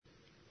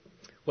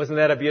Wasn't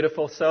that a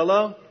beautiful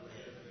solo?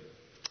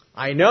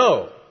 I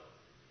know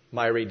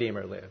my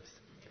Redeemer lives.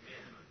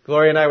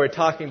 Gloria and I were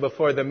talking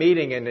before the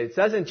meeting, and it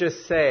doesn't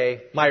just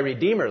say, my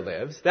Redeemer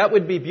lives. That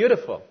would be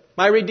beautiful.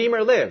 My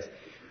Redeemer lives.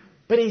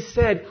 But he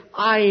said,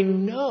 I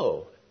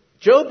know.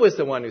 Job was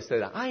the one who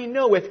said that. I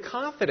know with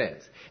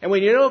confidence. And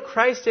when you know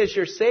Christ as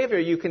your Savior,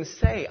 you can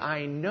say,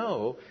 I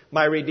know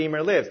my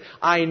Redeemer lives.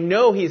 I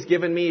know He's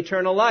given me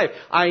eternal life.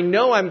 I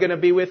know I'm going to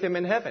be with Him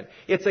in heaven.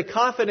 It's a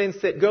confidence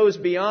that goes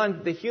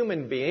beyond the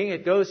human being.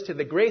 It goes to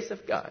the grace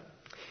of God.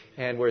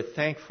 And we're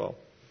thankful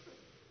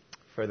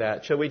for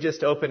that. Shall we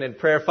just open in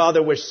prayer?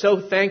 Father, we're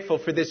so thankful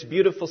for this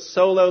beautiful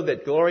solo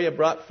that Gloria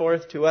brought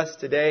forth to us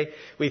today.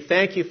 We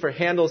thank you for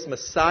Handel's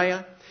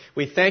Messiah.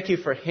 We thank you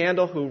for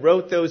Handel who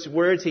wrote those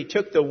words. He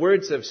took the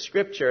words of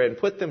Scripture and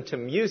put them to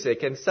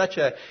music in such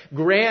a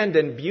grand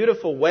and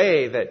beautiful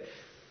way that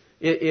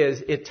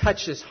it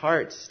touches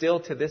hearts still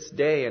to this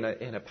day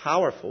in a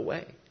powerful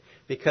way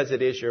because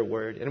it is your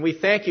word. And we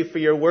thank you for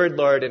your word,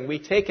 Lord, and we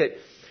take it.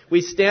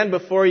 We stand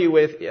before you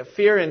with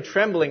fear and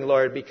trembling,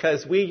 Lord,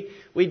 because we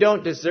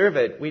don't deserve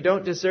it. We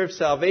don't deserve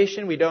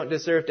salvation. We don't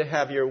deserve to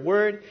have your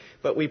word.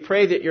 But we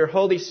pray that your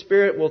Holy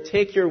Spirit will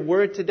take your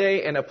word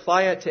today and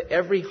apply it to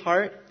every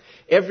heart,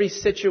 every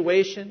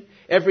situation,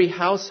 every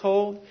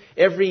household,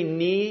 every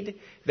need,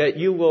 that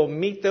you will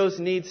meet those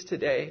needs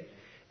today.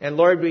 And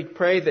Lord, we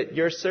pray that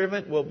your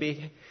servant will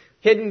be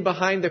hidden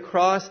behind the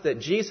cross that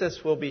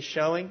Jesus will be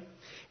showing,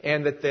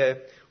 and that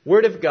the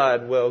Word of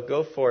God will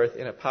go forth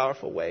in a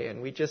powerful way.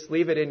 And we just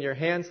leave it in your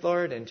hands,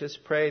 Lord, and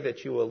just pray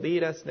that you will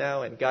lead us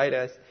now and guide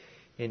us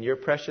in your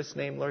precious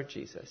name, Lord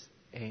Jesus.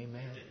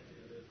 Amen.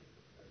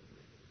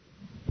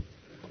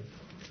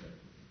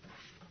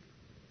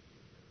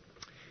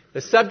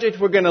 The subject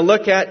we're going to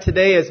look at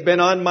today has been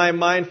on my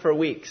mind for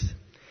weeks.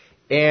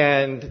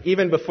 And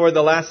even before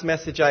the last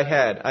message I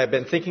had, I've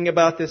been thinking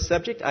about this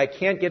subject. I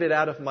can't get it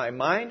out of my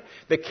mind.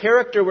 The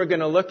character we're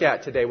going to look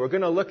at today, we're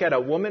going to look at a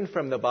woman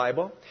from the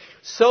Bible.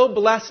 So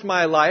blessed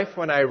my life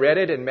when I read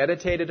it and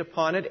meditated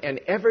upon it. And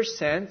ever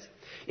since,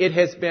 it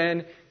has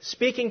been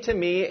speaking to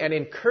me and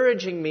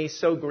encouraging me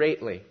so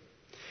greatly.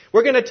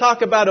 We're going to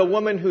talk about a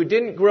woman who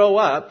didn't grow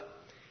up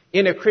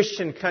in a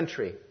Christian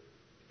country.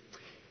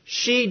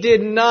 She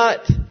did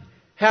not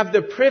have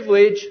the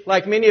privilege,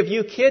 like many of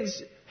you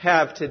kids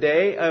have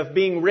today, of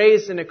being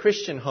raised in a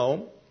Christian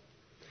home.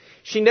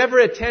 She never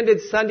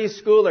attended Sunday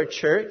school or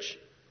church.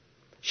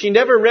 She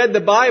never read the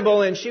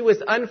Bible, and she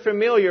was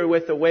unfamiliar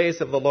with the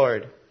ways of the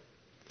Lord.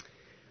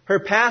 Her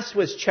past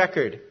was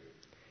checkered,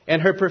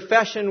 and her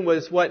profession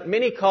was what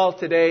many call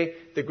today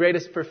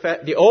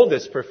the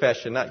oldest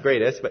profession, not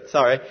greatest, but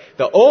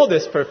the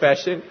oldest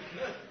profession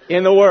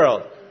in the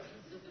world.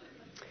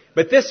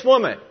 But this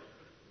woman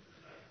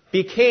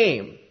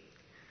became,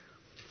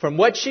 from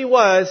what she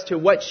was to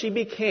what she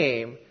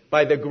became,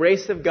 by the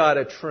grace of God,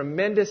 a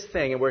tremendous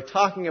thing. And we're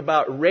talking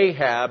about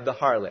Rahab the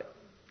harlot.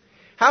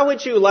 How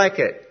would you like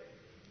it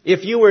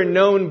if you were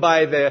known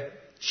by the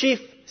chief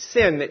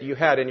sin that you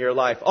had in your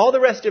life, all the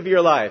rest of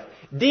your life?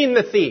 Dean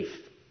the thief,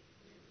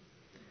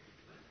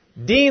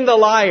 Dean the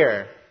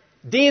liar,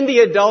 Dean the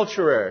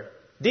adulterer,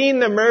 Dean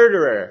the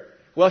murderer.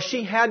 Well,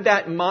 she had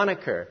that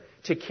moniker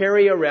to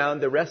carry around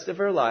the rest of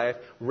her life,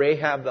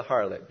 Rahab the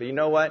harlot. But you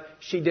know what?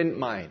 She didn't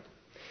mind.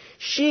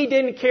 She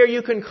didn't care.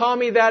 You can call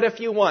me that if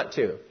you want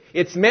to.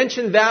 It's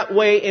mentioned that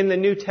way in the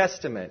New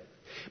Testament.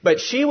 But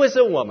she was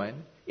a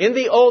woman in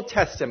the Old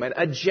Testament,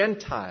 a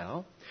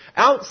Gentile,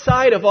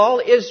 outside of all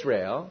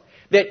Israel,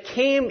 that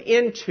came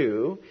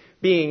into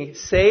being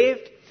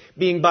saved,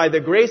 being by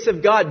the grace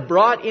of God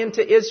brought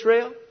into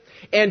Israel,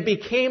 and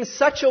became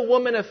such a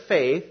woman of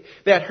faith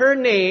that her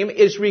name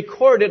is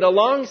recorded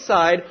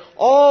alongside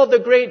all the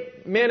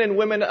great men and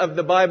women of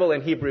the Bible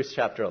in Hebrews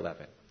chapter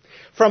 11.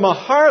 From a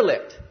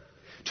harlot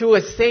to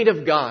a saint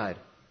of God.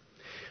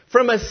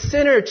 From a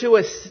sinner to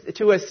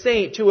a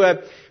saint,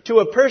 to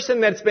a person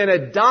that's been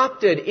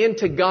adopted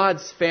into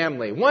God's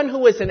family. One who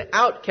was an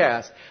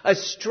outcast, a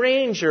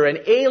stranger, an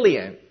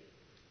alien.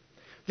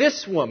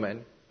 This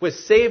woman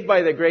was saved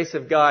by the grace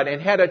of God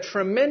and had a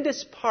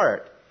tremendous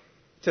part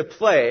to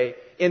play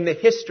in the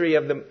history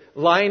of the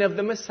line of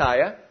the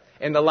Messiah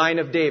and the line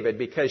of David,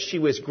 because she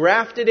was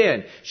grafted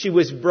in. She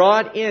was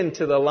brought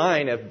into the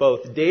line of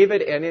both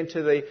David and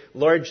into the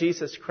Lord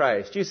Jesus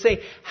Christ. You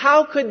say,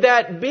 how could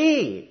that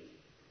be?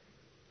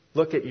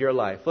 Look at your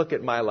life. Look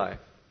at my life.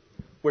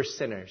 We're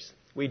sinners.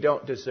 We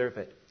don't deserve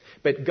it.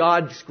 But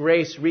God's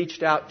grace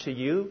reached out to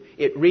you.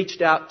 It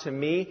reached out to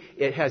me.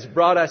 It has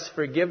brought us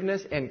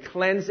forgiveness and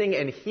cleansing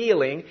and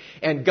healing.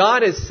 And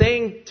God is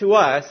saying to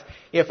us,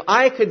 if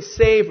I could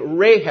save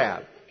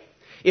Rahab,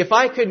 if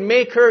I could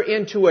make her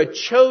into a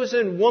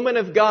chosen woman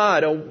of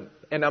God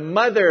and a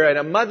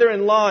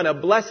mother-in-law and a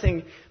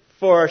blessing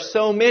for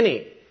so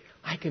many,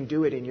 I can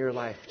do it in your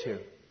life too.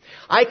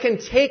 I can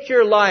take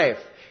your life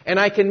and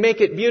I can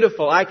make it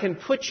beautiful. I can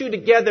put you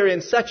together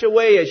in such a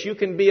way as you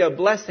can be a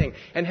blessing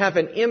and have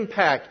an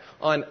impact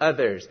on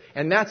others.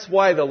 And that's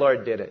why the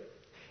Lord did it.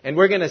 And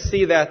we're going to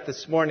see that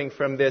this morning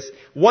from this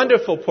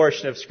wonderful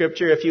portion of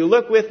Scripture. If you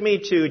look with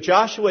me to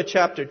Joshua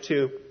chapter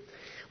 2,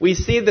 we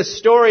see the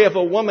story of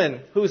a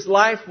woman whose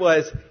life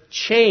was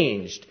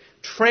changed,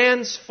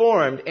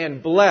 transformed,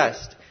 and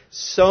blessed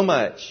so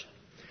much.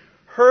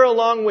 Her,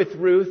 along with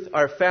Ruth,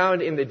 are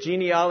found in the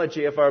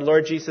genealogy of our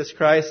Lord Jesus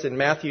Christ in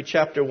Matthew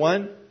chapter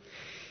 1.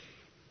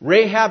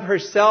 Rahab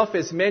herself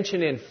is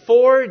mentioned in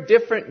 4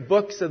 different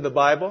books of the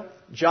Bible: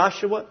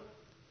 Joshua,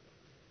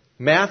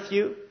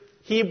 Matthew,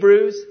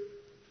 Hebrews,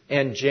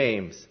 and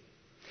James.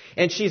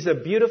 And she's a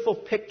beautiful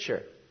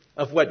picture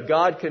of what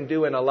God can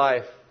do in a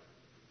life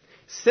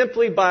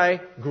simply by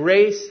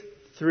grace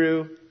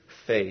through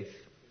faith.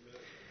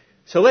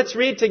 So let's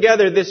read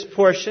together this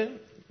portion,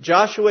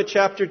 Joshua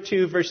chapter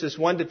 2, verses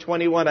 1 to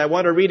 21. I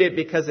want to read it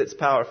because it's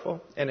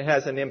powerful and it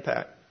has an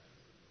impact.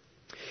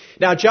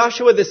 Now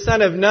Joshua the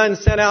son of Nun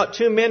sent out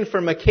 2 men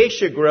from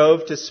Acacia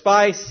Grove to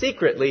spy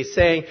secretly,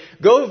 saying,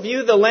 "Go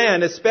view the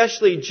land,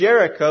 especially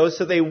Jericho."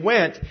 So they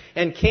went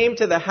and came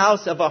to the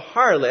house of a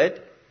harlot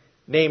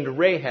named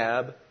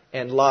Rahab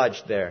and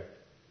lodged there.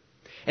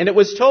 And it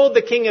was told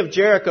the king of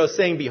Jericho,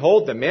 saying,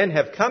 "Behold, the men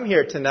have come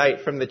here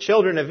tonight from the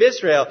children of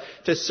Israel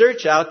to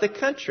search out the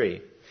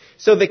country."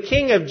 So the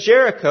king of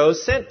Jericho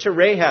sent to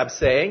Rahab,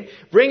 saying,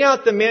 "Bring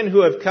out the men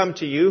who have come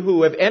to you,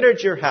 who have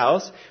entered your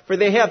house, for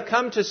they have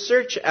come to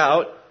search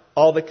out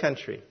all the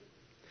country."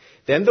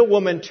 Then the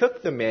woman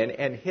took the men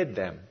and hid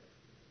them.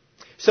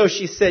 So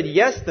she said,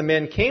 "Yes, the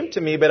men came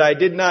to me, but I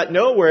did not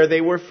know where they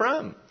were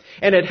from.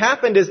 And it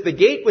happened as the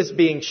gate was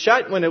being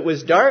shut when it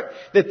was dark,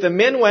 that the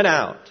men went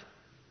out.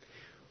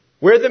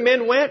 Where the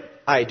men went,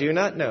 I do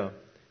not know.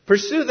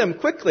 Pursue them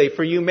quickly,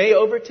 for you may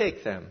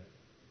overtake them."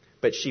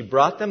 But she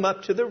brought them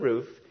up to the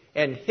roof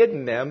and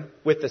hidden them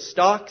with the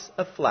stalks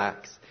of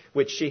flax,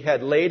 which she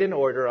had laid in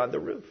order on the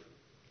roof.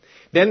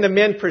 Then the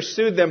men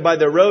pursued them by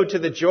the road to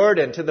the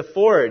Jordan, to the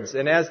fords,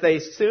 and as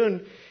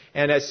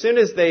soon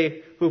as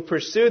they who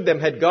pursued them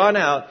had gone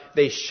out,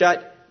 they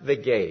shut the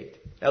gate.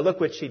 Now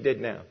look what she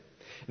did now.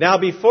 Now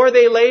before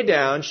they lay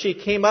down, she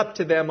came up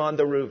to them on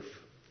the roof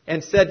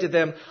and said to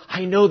them,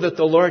 "I know that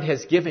the Lord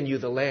has given you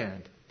the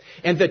land,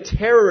 and the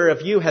terror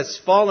of you has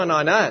fallen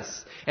on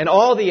us, and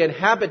all the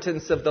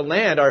inhabitants of the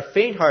land are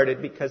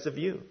faint-hearted because of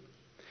you.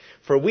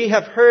 For we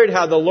have heard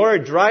how the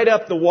Lord dried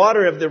up the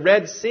water of the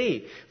Red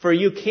Sea, for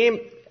you came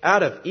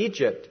out of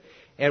Egypt,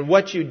 and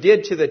what you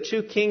did to the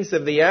 2 kings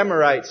of the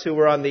Amorites who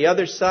were on the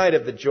other side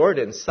of the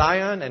Jordan,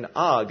 Sihon and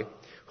Og,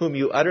 whom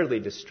you utterly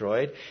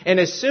destroyed. And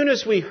as soon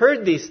as we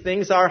heard these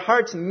things, our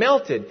hearts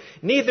melted.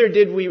 Neither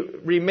did we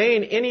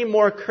remain any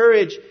more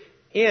courage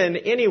in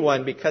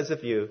anyone because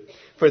of you.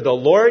 For the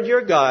Lord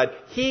your God,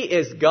 He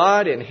is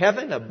God in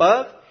heaven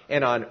above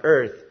and on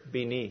earth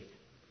beneath.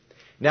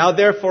 Now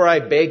therefore I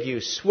beg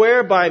you,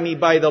 swear by me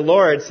by the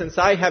Lord, since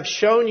I have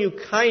shown you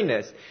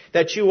kindness,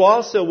 that you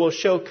also will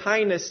show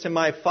kindness to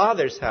my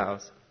father's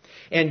house,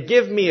 and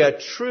give me a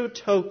true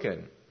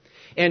token,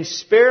 and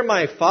spare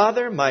my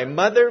father, my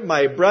mother,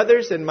 my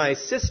brothers, and my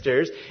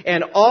sisters,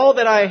 and all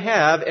that I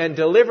have, and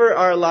deliver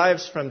our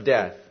lives from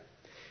death."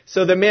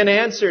 So the men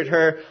answered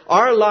her,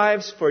 "Our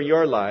lives for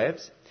your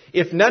lives.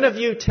 If none of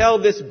you tell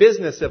this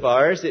business of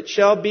ours, it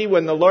shall be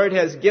when the Lord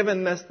has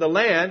given us the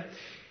land,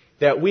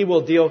 that we will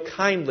deal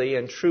kindly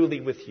and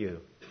truly with you."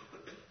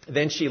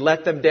 Then she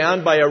let them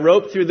down by a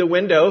rope through the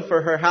window,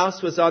 for her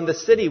house was on the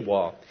city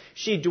wall.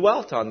 She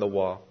dwelt on the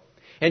wall.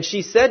 And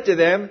she said to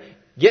them,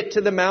 "Get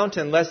to the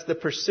mountain, lest the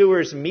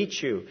pursuers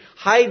meet you.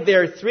 Hide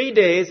there 3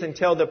 days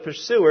until the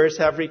pursuers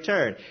have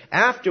returned.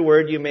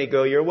 Afterward you may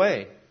go your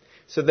way."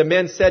 So the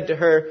men said to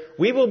her,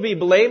 "We will be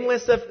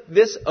blameless of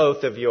this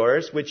oath of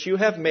yours, which you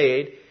have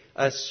made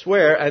us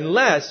swear,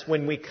 unless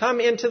when we come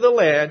into the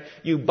land,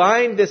 you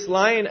bind this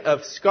line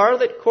of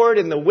scarlet cord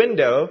in the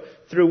window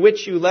through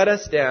which you let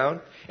us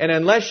down, and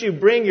unless you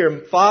bring your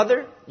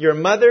father, your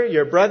mother,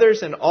 your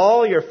brothers, and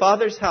all your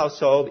father's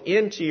household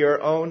into your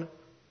own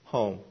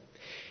home.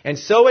 And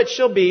so it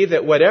shall be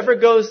that whatever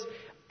goes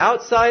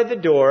outside the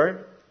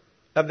door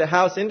of the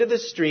house into the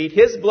street,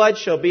 his blood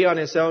shall be on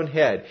his own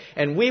head,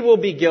 and we will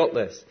be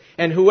guiltless.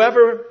 And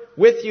whoever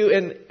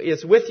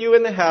is with you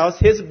in the house,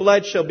 his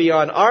blood shall be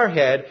on our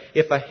head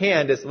if a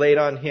hand is laid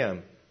on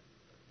him.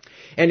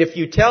 And if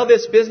you tell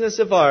this business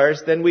of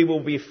ours, then we will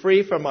be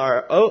free from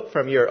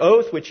your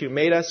oath which you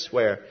made us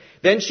swear."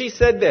 Then she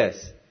said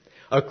this,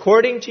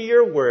 "According to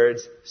your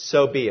words,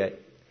 so be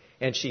it."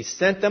 And she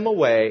sent them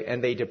away,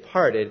 and they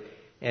departed,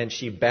 and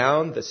she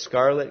bound the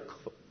scarlet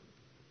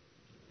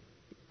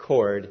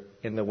cord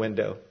in the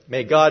window.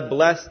 May God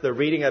bless the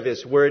reading of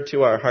His word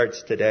to our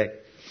hearts today.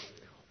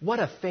 What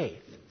a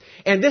faith.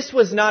 And this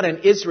was not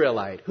an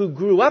Israelite who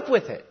grew up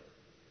with it,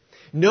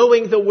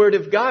 knowing the word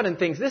of God and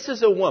things. This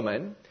is a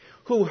woman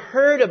who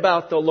heard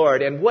about the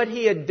Lord and what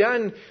He had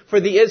done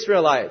for the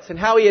Israelites and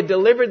how He had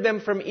delivered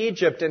them from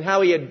Egypt and how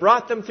He had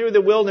brought them through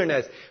the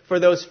wilderness for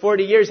those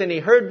 40 years. And he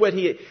heard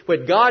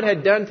what God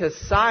had done to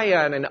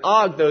Sihon and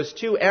Og, those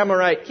 2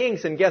 Amorite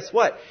kings. And guess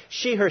what?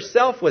 She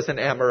herself was an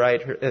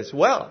Amorite as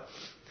well.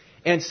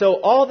 And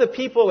so all the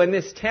people in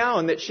this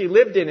town that she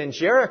lived in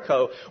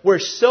Jericho, were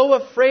so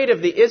afraid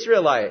of the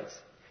Israelites.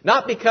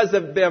 Not because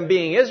of them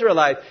being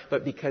Israelites,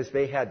 but because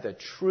they had the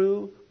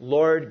true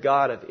Lord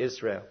God of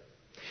Israel.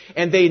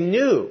 And they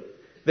knew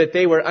that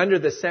they were under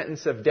the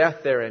sentence of death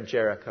there in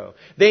Jericho.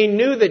 They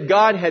knew that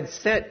God had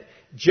sent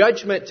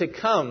judgment to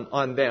come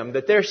on them,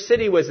 that their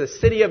city was a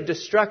city of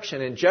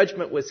destruction and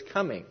judgment was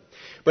coming.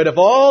 But of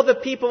all the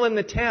people in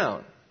the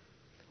town,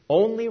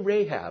 only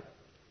Rahab,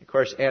 of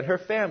course, and her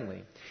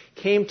family,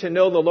 came to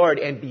know the Lord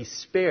and be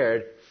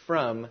spared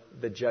from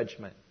the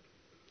judgment.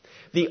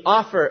 The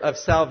offer of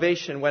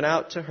salvation went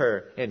out to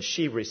her, and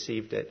she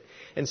received it.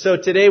 And so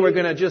today we're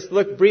going to just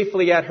look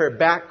briefly at her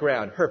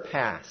background, her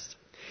past.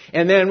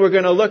 And then we're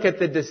going to look at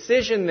the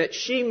decision that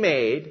she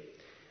made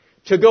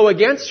to go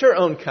against her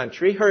own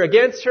country,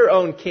 against her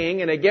own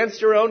king, and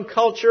against her own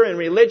culture and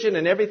religion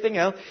and everything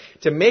else,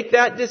 to make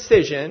that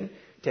decision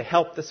to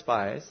help the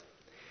spies.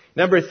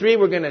 Number 3,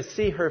 we're going to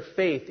see her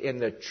faith in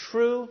the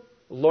true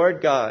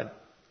Lord God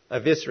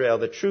of Israel,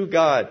 the true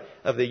God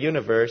of the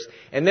universe.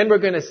 And then we're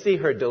going to see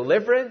her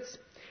deliverance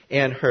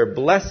and her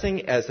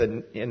blessing as a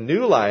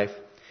new life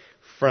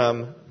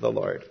from the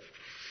Lord.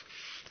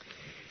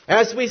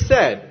 As we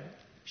said,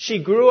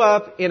 she grew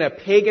up in a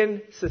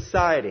pagan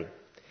society.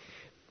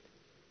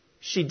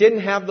 She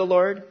didn't have the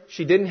Lord.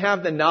 She didn't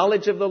have the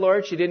knowledge of the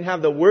Lord. She didn't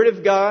have the Word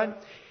of God.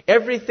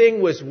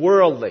 Everything was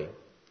worldly.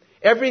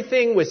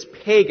 Everything was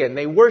pagan.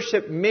 They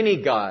worshiped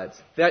many gods.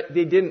 That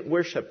they didn't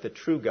worship the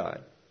true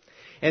God.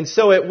 And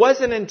so it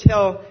wasn't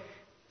until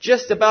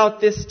just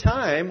about this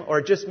time,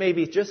 or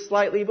maybe just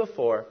slightly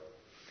before,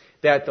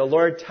 that the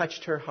Lord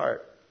touched her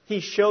heart.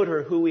 He showed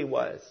her who He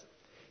was.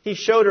 He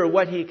showed her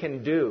what He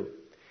can do,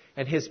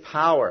 and His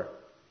power,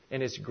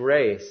 and His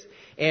grace.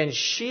 And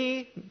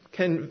she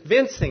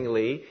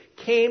convincingly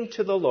came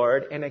to the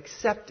Lord and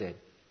accepted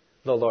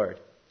the Lord.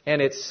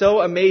 And it's so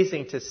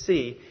amazing to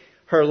see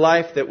her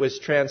life that was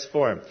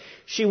transformed.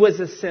 She was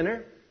a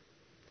sinner.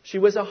 She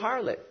was a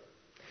harlot.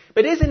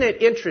 But isn't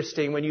it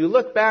interesting when you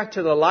look back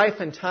to the life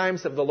and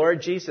times of the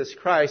Lord Jesus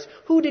Christ,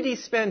 who did He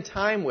spend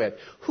time with?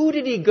 Who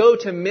did He go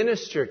to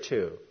minister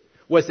to?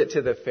 Was it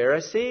to the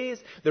Pharisees,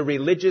 the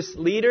religious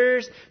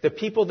leaders, the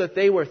people that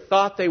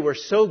thought they were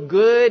so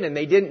good and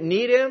they didn't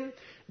need Him?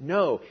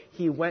 No,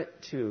 He went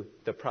to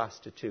the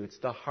prostitutes,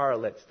 the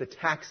harlots, the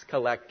tax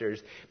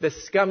collectors, the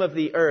scum of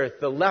the earth,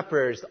 the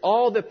lepers,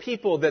 all the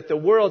people that the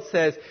world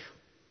says,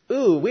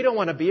 ooh, we don't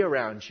want to be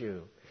around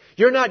you.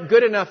 You're not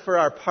good enough for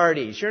our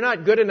parties. You're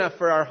not good enough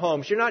for our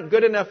homes. You're not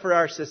good enough for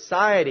our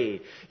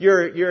society.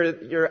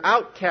 You're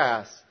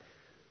outcasts.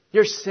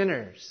 You're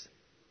sinners.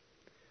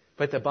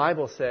 But the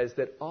Bible says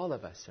that all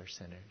of us are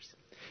sinners.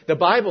 The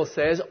Bible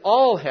says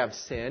all have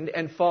sinned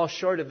and fall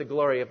short of the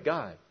glory of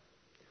God.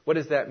 What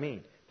does that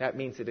mean? That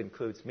means it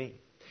includes me.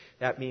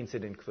 That means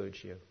it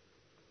includes you.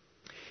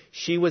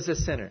 She was a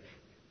sinner.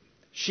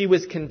 She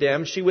was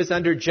condemned. She was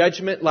under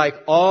judgment like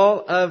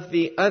all of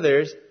the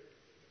others,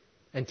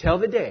 until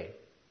the day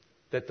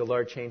that the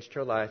Lord changed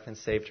her life and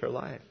saved her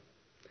life.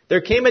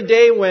 There came a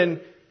day when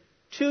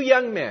 2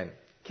 young men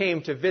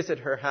came to visit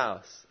her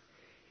house.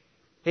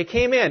 They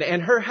came in,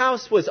 and her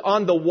house was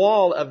on the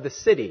wall of the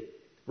city,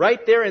 right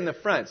there in the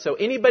front. So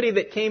anybody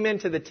that came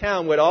into the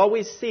town would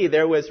always see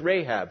there was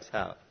Rahab's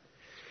house.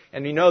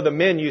 And you know the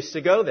men used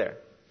to go there.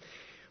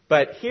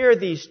 But here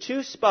these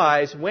 2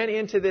 spies went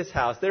into this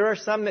house. There are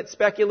some that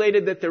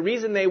speculated that the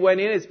reason they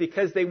went in is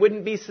because they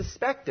wouldn't be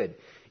suspected.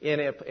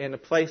 In a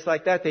place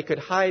like that, they could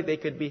hide, they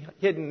could be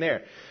hidden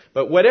there.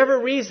 But whatever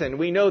reason,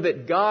 we know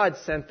that God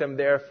sent them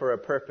there for a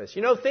purpose.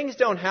 You know, things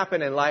don't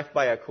happen in life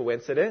by a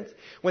coincidence.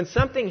 When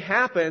something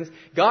happens,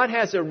 God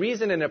has a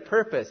reason and a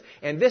purpose.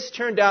 And this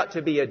turned out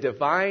to be a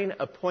divine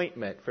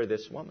appointment for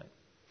this woman.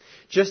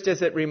 Just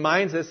as it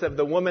reminds us of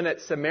the woman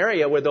at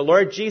Samaria, where the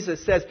Lord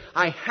Jesus says,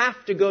 I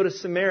have to go to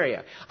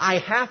Samaria. I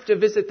have to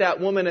visit that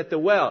woman at the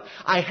well.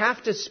 I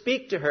have to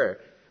speak to her.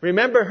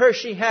 Remember her,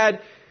 she had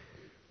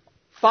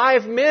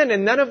 5 men,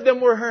 and none of them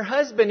were her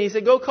husband. He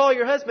said, go call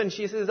your husband.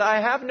 She says,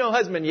 I have no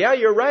husband. Yeah,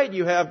 you're right.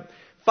 You have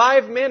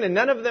 5 men, and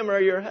none of them are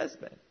your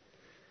husband.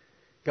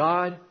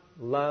 God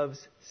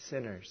loves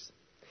sinners.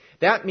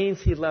 That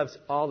means He loves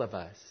all of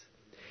us.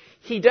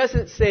 He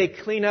doesn't say,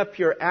 clean up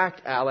your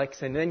act,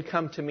 Alex, and then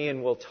come to me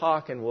and we'll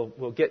talk and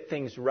we'll get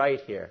things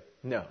right here.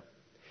 No.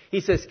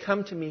 He says,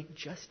 come to me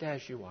just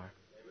as you are.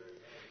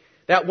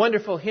 That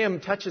wonderful hymn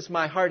touches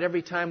my heart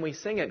every time we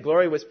sing it.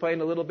 Glory was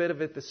playing a little bit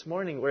of it this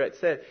morning where it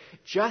said,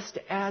 just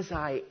as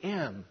I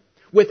am,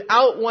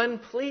 without one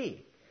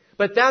plea,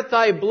 but that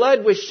thy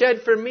blood was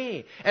shed for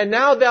me. And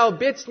now thou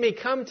bidst me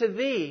come to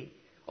thee.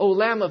 O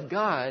Lamb of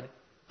God,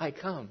 I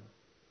come.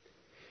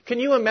 Can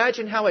you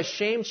imagine how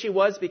ashamed she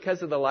was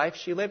because of the life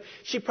she lived?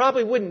 She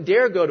probably wouldn't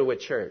dare go to a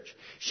church.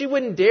 She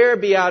wouldn't dare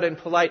be out in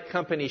polite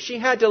company. She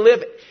had to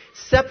live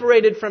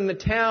separated from the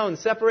town,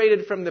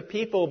 separated from the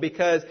people,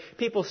 because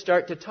people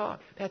start to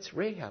talk. That's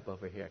Rahab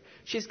over here.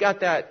 She's got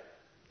that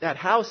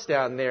house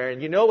down there,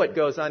 and you know what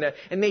goes on there.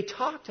 And they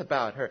talked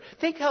about her.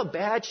 Think how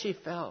bad she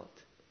felt.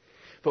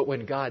 But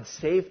when God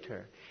saved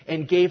her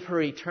and gave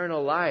her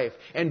eternal life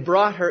and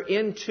brought her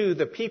into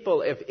the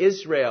people of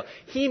Israel,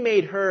 He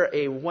made her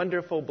a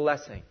wonderful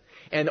blessing.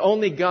 And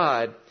only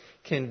God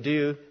can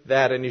do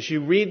that. And as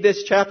you read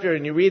this chapter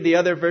and you read the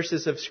other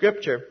verses of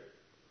Scripture,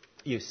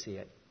 you see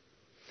it.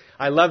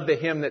 I love the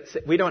hymn that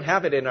we don't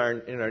have it in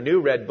our new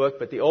red book,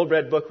 but the old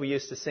red book we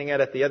used to sing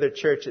at the other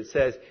church. It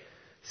says,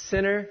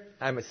 "Sinner,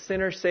 I'm a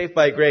sinner saved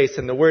by grace."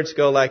 And the words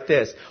go like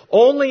this: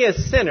 only a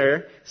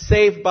sinner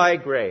saved by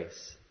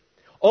grace.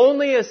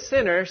 Only a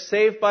sinner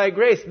saved by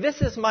grace.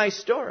 This is my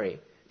story.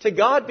 To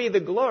God be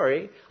the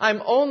glory.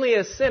 I'm only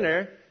a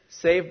sinner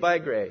saved by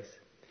grace.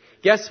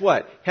 Guess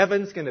what?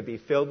 Heaven's going to be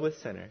filled with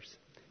sinners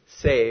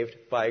saved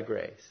by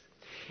grace.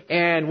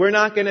 And we're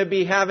not going to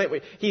be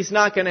He's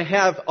not going to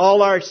have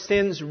all our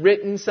sins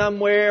written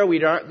somewhere.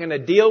 We aren't going to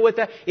deal with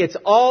that. It's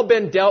all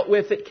been dealt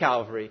with at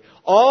Calvary.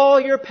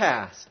 All your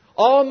past,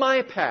 all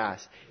my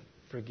past,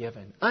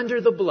 forgiven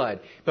under the blood.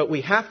 But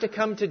we have to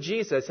come to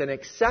Jesus and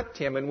accept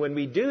Him. And when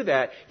we do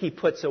that, He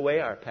puts away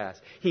our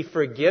past. He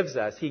forgives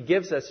us. He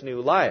gives us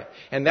new life.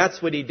 And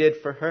that's what He did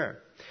for her.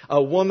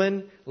 A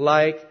woman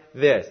like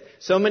this.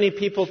 So many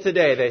people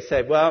today, they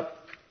say, well,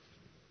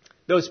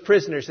 those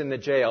prisoners in the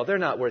jail, they're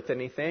not worth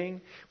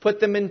anything. Put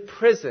them in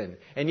prison.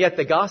 And yet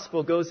the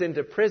gospel goes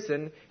into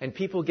prison and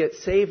people get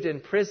saved in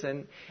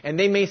prison, and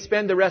they may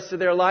spend the rest of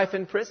their life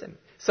in prison.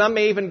 Some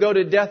may even go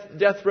to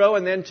death row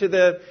and then to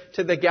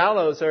the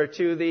gallows or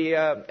to the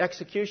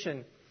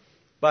execution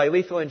by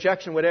lethal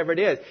injection, whatever it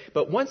is.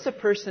 But once a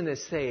person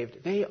is saved,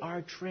 they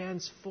are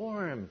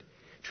transformed.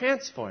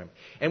 Transformed.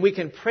 And we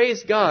can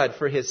praise God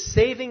for His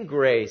saving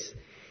grace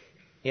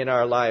in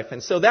our life.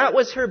 And so that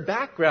was her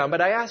background.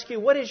 But I ask you,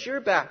 what is your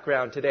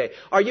background today?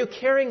 Are you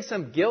carrying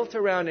some guilt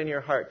around in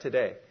your heart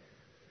today?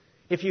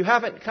 If you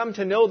haven't come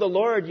to know the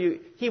Lord,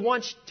 He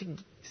wants to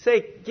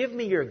say, give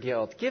me your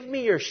guilt. Give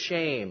me your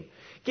shame.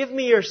 Give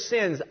me your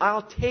sins.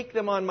 I'll take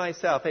them on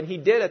myself. And He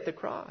did at the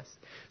cross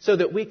so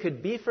that we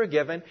could be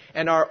forgiven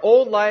and our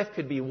old life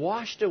could be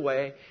washed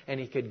away and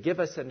He could give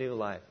us a new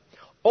life.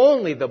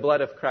 Only the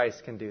blood of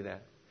Christ can do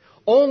that.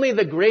 Only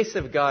the grace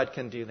of God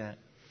can do that.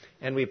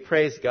 And we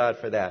praise God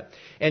for that.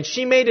 And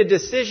she made a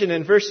decision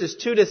in verses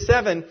 2 to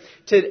 7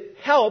 to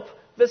help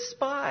the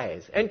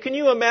spies. And can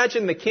you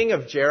imagine the king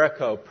of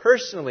Jericho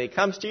personally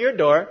comes to your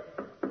door?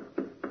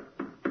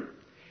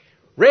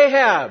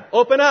 Rahab,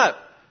 open up.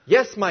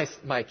 Yes,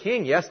 my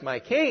king. Yes, my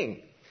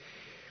king.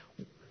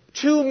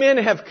 2 men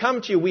have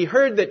come to you. We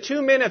heard that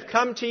 2 men have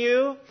come to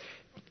you.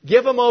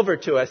 Give them over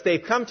to us.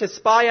 They've come to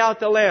spy out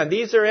the land.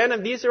 These are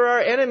our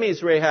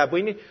enemies, Rahab.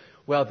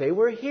 Well, they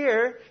were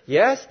here.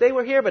 Yes, they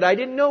were here, but I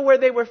didn't know where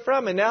they were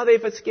from, and now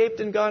they've escaped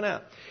and gone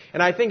out.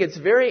 And I think it's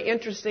very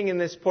interesting in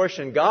this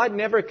portion. God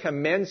never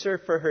commends her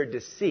for her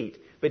deceit,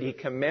 but He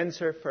commends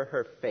her for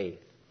her faith.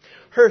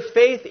 Her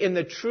faith in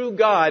the true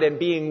God and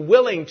being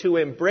willing to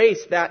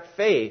embrace that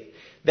faith,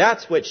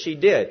 that's what she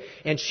did.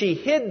 And she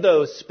hid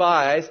those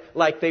spies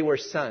like they were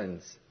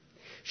sons.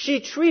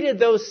 She treated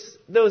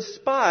those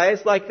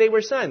spies like they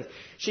were sons.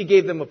 She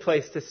gave them a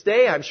place to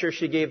stay. I'm sure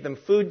she gave them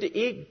food to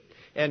eat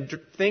and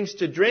things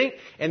to drink.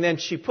 And then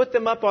she put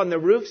them up on the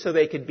roof so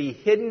they could be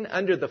hidden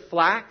under the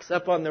flax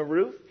up on the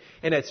roof.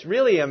 And it's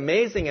really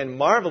amazing and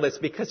marvelous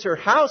because her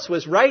house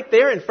was right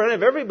there in front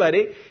of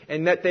everybody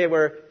and that they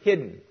were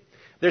hidden.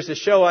 There's a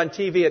show on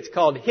TV, it's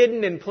called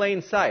Hidden in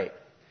Plain Sight.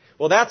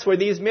 Well, that's where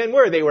these men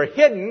were. They were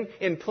hidden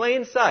in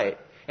plain sight.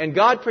 And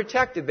God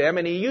protected them,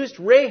 and He used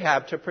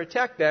Rahab to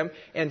protect them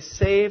and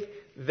save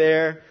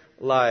their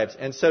lives.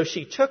 And so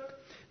she took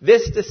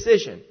this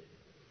decision.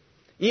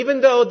 Even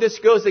though this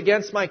goes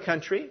against my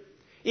country,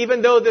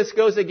 even though this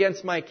goes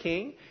against my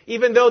king,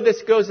 even though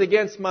this goes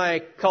against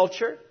my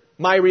culture,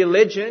 my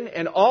religion,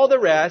 and all the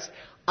rest,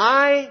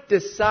 I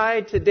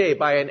decide today,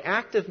 by an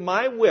act of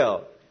my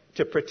will,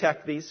 to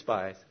protect these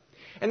spies.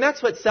 And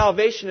that's what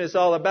salvation is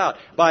all about.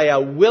 By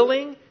a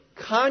willing,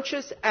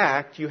 conscious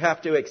act, you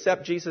have to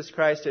accept Jesus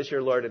Christ as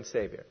your Lord and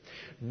Savior.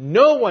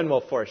 No one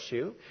will force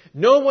you.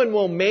 No one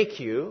will make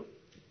you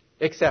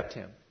accept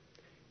Him.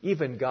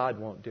 Even God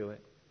won't do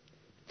it.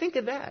 Think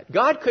of that.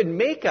 God could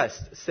make us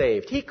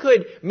saved. He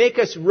could make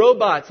us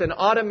robots and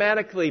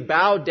automatically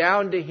bow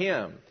down to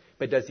Him.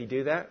 But does He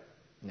do that?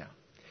 No.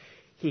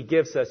 He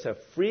gives us a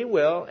free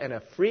will and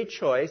a free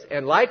choice.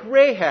 And like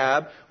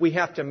Rahab, we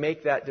have to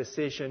make that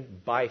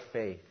decision by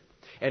faith.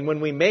 And when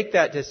we make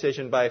that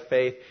decision by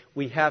faith,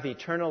 we have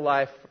eternal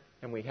life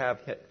and we have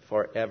it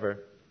forever.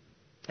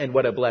 And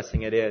what a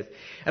blessing it is.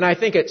 And I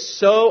think it's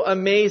so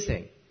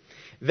amazing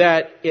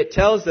that it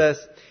tells us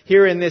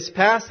here in this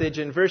passage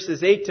in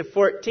verses 8 to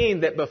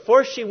 14 that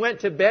before she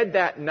went to bed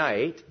that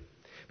night,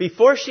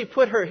 before she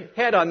put her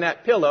head on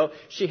that pillow,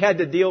 she had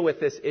to deal with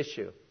this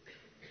issue.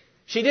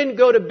 She didn't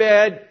go to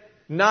bed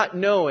not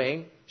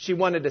knowing she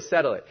wanted to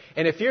settle it.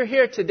 And if you're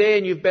here today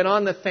and you've been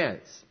on the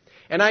fence,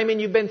 and I mean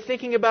you've been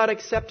thinking about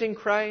accepting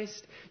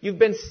Christ, you've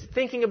been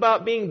thinking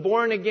about being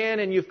born again,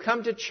 and you've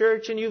come to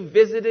church and you've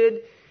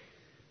visited,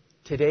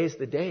 today's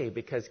the day,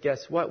 because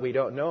guess what? We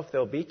don't know if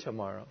there'll be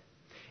tomorrow.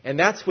 And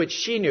that's what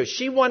she knew.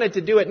 She wanted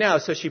to do it now,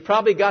 so she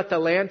probably got the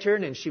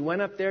lantern and she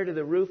went up there to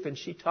the roof and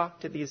she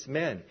talked to these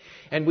men.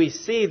 And we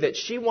see that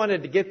she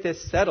wanted to get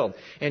this settled.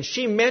 And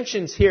she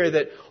mentions here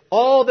that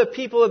all the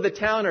people of the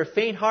town are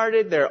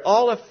faint-hearted. They're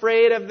all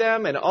afraid of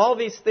them, and all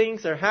these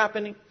things are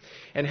happening.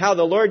 And how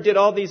the Lord did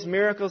all these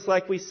miracles,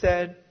 like we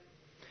said.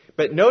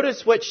 But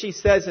notice what she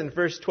says in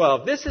verse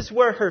 12. This is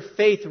where her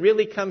faith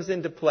really comes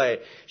into play.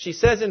 She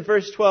says in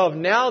verse 12,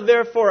 "Now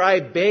therefore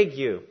I beg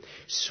you,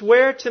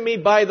 swear to me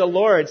by the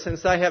Lord,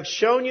 since I have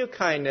shown you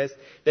kindness,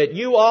 that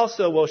you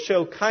also will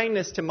show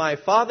kindness to my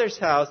father's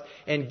house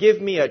and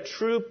give me a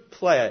true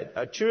pledge,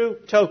 a true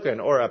token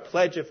or a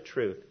pledge of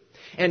truth.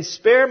 And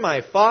spare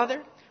my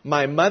father,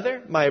 my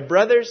mother, my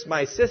brothers,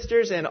 my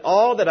sisters, and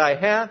all that I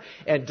have,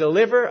 and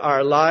deliver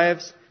our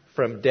lives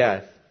from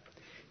death."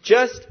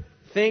 Just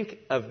think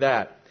of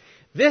that.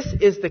 This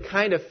is the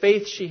kind of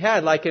faith she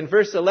had. Like in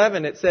verse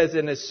 11, it says,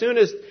 "And as soon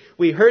as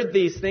we heard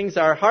these things,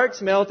 our hearts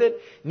melted,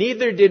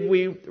 neither did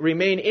we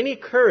remain any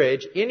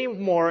courage any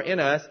more in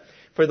us.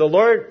 For the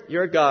Lord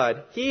your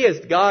God, He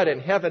is God in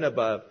heaven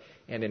above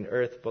and in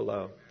earth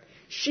below."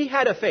 She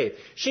had a faith.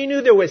 She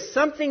knew there was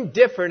something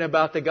different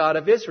about the God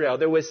of Israel.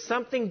 There was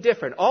something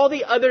different. All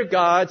the other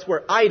gods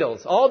were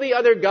idols. All the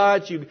other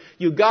gods,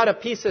 you got a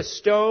piece of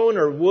stone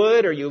or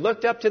wood, or you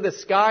looked up to the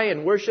sky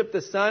and worshiped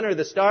the sun or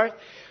the stars.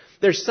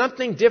 There's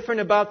something different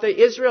about the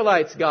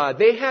Israelites' God.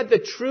 They had the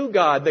true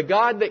God, the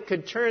God that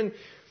could turn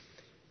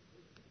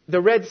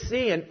the Red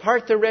Sea and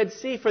part the Red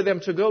Sea for them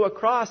to go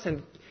across,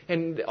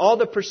 and all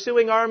the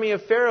pursuing army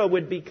of Pharaoh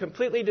would be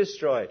completely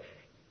destroyed.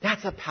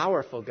 That's a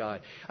powerful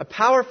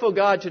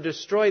God to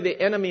destroy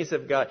the enemies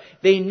of God.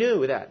 They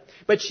knew that.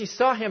 But she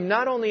saw Him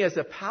not only as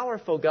a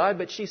powerful God,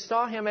 but she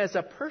saw Him as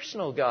a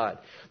personal God.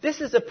 This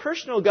is a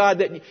personal God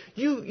that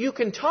you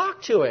can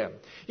talk to Him.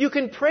 You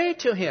can pray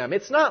to Him.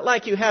 It's not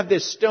like you have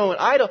this stone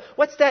idol.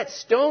 What's that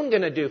stone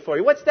going to do for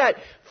you? What's that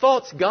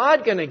false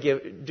God going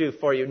to do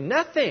for you?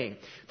 Nothing.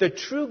 The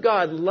true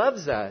God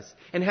loves us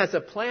and has a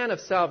plan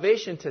of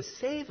salvation to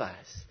save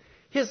us.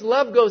 His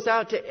love goes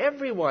out to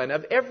everyone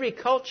of every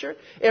culture,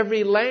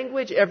 every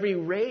language, every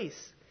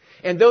race.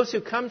 And those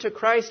who come to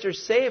Christ are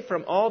saved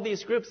from all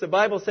these groups. The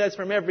Bible says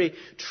from every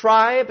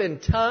tribe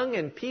and tongue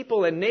and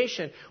people and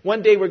nation.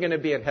 One day we're going to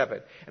be in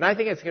heaven. And I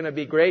think it's going to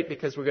be great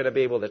because we're going to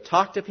be able to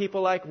talk to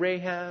people like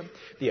Rahab,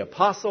 the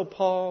Apostle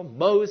Paul,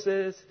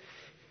 Moses,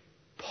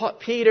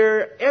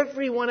 Peter,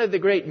 every one of the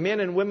great men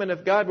and women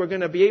of God. We're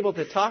going to be able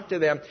to talk to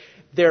them.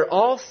 They're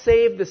all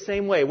saved the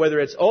same way.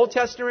 Whether it's Old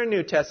Testament or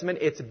New Testament,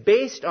 it's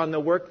based on the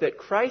work that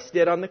Christ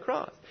did on the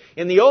cross.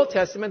 In the Old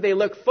Testament, they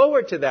look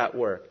forward to that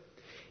work.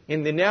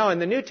 In the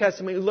New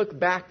Testament, we look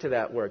back to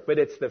that work. But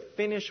it's the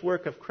finished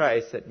work of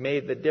Christ that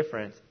made the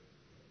difference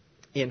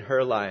in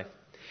her life.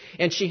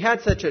 And she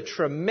had such a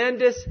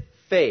tremendous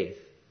faith.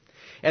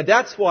 And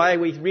that's why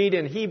we read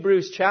in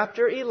Hebrews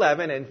chapter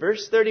 11 and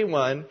verse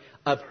 31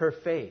 of her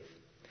faith.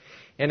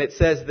 And it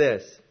says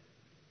this,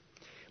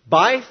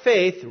 "By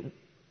faith,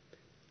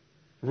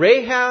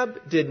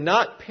 Rahab did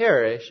not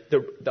perish,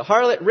 the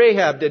harlot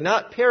Rahab did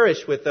not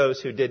perish with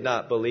those who did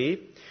not believe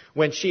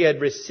when she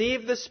had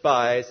received the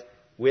spies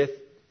with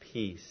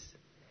peace."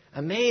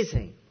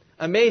 Amazing.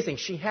 Amazing.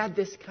 She had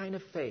this kind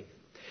of faith.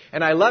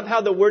 And I love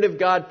how the Word of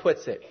God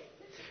puts it.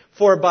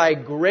 "For by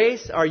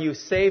grace are you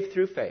saved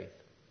through faith.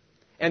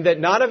 And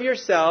that not of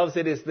yourselves,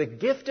 it is the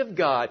gift of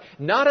God,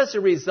 not as a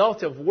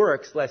result of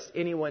works, lest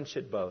anyone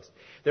should boast."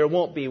 There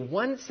won't be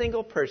one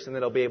single person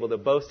that will be able to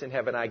boast in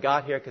heaven. I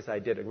got here because I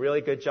did a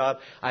really good job.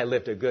 I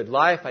lived a good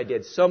life. I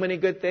did so many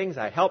good things.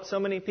 I helped so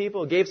many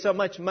people, gave so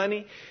much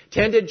money,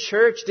 attended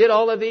church, did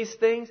all of these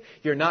things.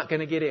 You're not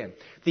going to get in.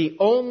 The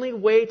only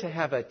way to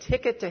have a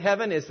ticket to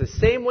heaven is the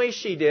same way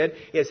she did,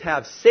 is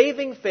have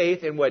saving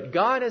faith in what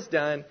God has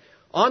done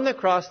on the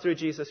cross through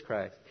Jesus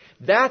Christ.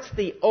 That's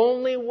the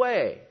only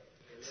way.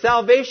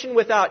 Salvation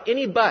without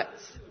any buts,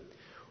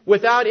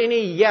 without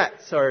any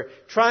yets, or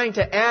trying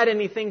to add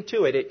anything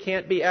to it. It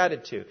can't be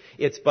added to.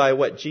 It's by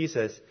what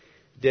Jesus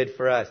did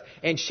for us.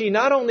 And she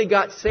not only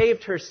got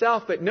saved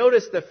herself, but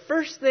notice the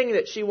first thing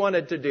that she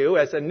wanted to do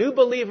as a new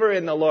believer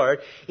in the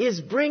Lord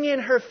is bring in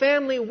her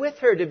family with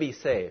her to be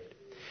saved.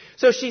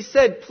 So she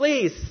said,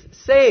 "Please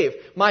save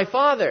my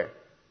father,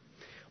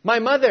 my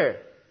mother,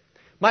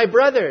 my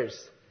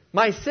brothers,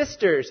 my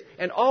sisters,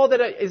 and all that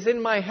is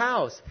in my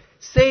house.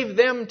 Save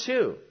them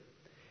too."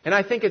 And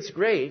I think it's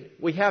great.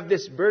 We have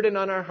this burden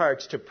on our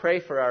hearts to pray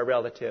for our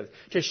relatives,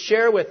 to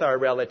share with our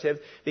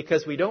relatives,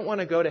 because we don't want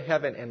to go to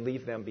heaven and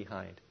leave them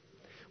behind.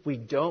 We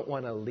don't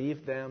want to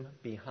leave them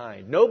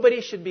behind.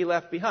 Nobody should be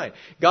left behind.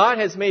 God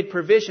has made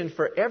provision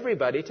for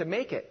everybody to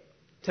make it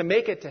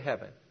to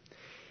heaven.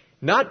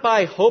 Not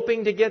by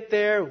hoping to get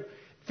there,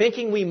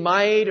 thinking we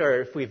might,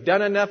 or if we've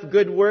done enough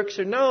good works,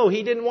 or no,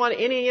 He didn't want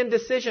any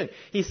indecision.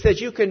 He says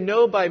you can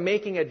know by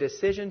making a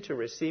decision to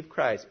receive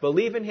Christ.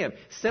 Believe in Him.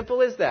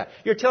 Simple as that.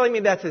 You're telling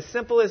me that's as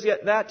simple as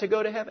that to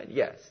go to heaven?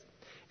 Yes.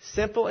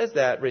 Simple as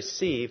that.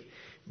 Receive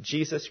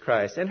Jesus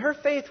Christ. And her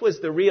faith was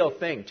the real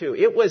thing too.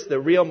 It was the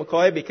real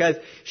McCoy, because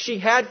she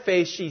had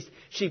faith.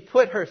 She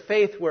put her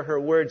faith where her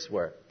words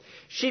were.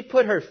 She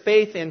put her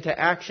faith into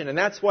action. And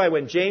that's why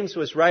when James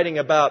was writing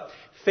about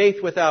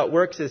faith without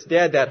works is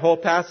dead, that whole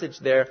passage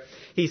there,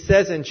 he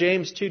says in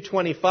James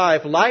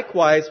 2:25,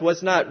 likewise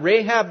was not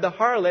Rahab the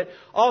harlot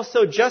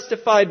also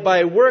justified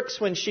by works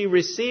when she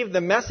received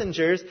the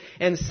messengers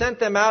and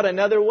sent them out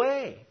another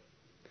way?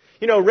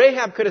 You know,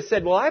 Rahab could have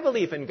said, well, I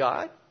believe in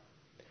God.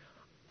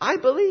 I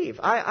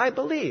believe.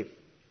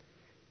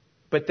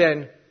 But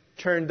then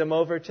turned them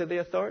over to the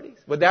authorities.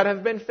 Would that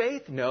have been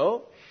faith?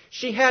 No.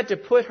 She had to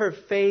put her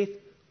faith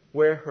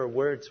where her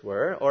words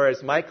were, or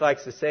as Mike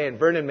likes to say, and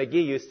Vernon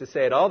McGee used to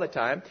say it all the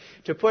time,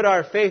 to put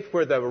our faith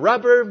where the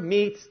rubber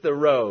meets the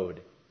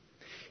road.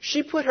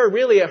 She put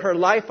her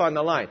life on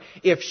the line.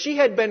 If she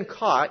had been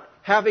caught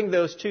having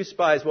those two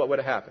spies, what would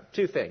have happened?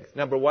 Two things.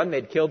 Number one,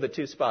 they'd killed the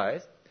two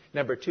spies.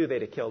 Number two,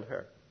 they'd have killed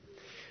her.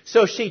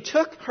 So she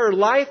took her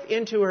life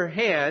into her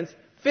hands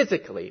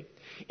physically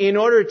in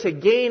order to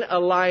gain a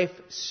life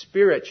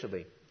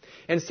spiritually.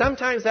 And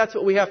sometimes that's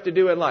what we have to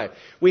do in life.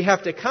 We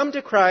have to come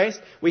to Christ.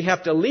 We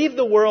have to leave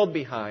the world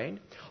behind,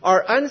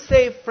 our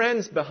unsaved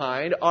friends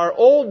behind, our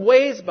old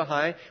ways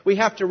behind. We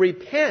have to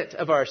repent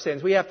of our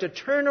sins. We have to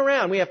turn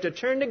around. We have to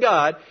turn to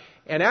God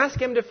and ask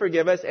Him to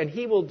forgive us, and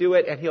He will do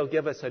it, and He'll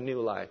give us a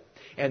new life.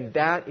 And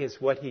that is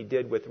what He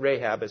did with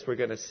Rahab, as we're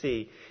going to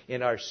see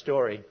in our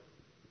story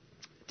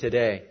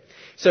today.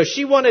 So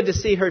she wanted to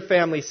see her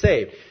family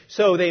saved.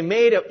 So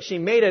she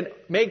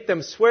made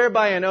them swear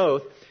by an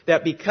oath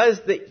that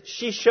because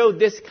she showed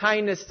this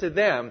kindness to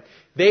them,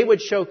 they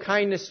would show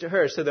kindness to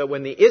her, so that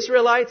when the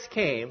Israelites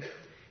came,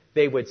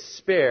 they would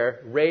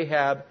spare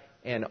Rahab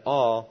and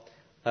all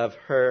of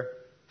her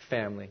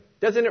family.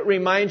 Doesn't it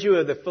remind you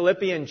of the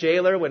Philippian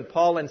jailer when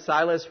Paul and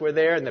Silas were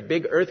there and the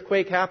big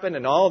earthquake happened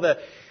and all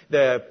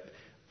the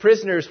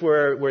prisoners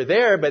were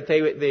there, but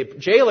the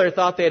jailer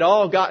thought they'd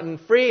all gotten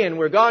free and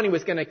were gone. He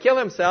was going to kill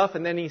himself,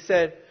 and then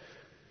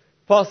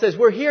Paul says,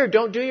 we're here,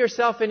 don't do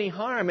yourself any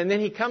harm. And then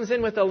he comes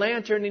in with a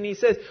lantern and he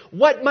says,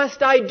 what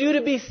must I do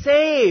to be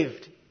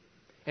saved?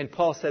 And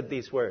Paul said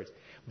these words,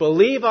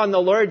 believe on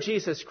the Lord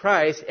Jesus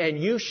Christ and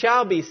you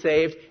shall be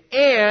saved,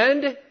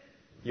 and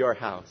your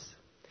house.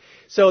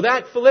 So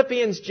that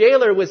Philippians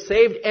jailer was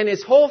saved and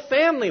his whole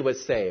family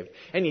was saved.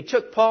 And he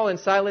took Paul and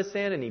Silas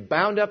in and he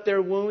bound up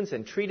their wounds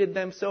and treated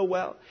them so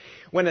well.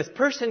 When a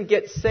person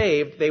gets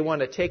saved, they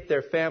want to take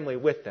their family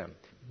with them.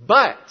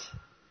 But,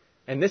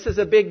 and this is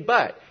a big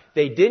but,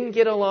 they didn't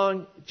get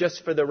along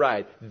just for the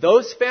ride.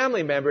 Those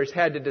family members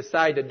had to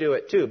decide to do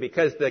it too,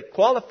 because the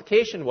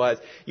qualification was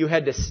you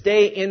had to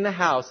stay in the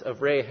house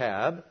of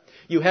Rahab.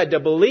 You had to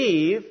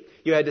believe.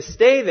 You had to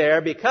stay there,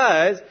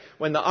 because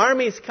when the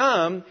armies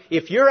come,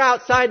 if you're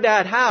outside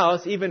that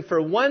house, even for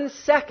 1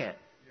 second,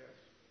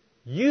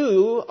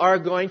 you are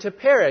going to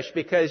perish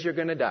because you're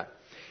going to die.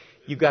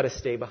 You've got to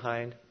stay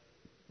behind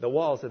the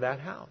walls of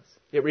that house.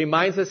 It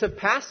reminds us of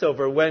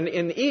Passover, when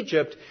in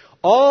Egypt,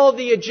 all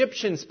the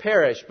Egyptians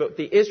perished, but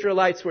the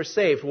Israelites were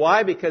saved.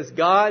 Why? Because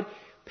God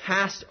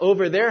passed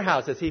over their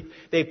houses.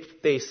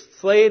 They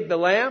slayed the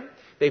lamb.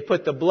 They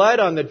put the blood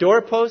on the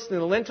doorpost and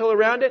the lintel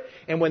around it.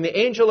 And when the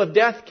angel of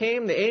death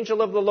came, the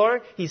angel of the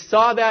Lord, he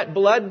saw that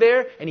blood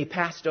there and he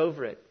passed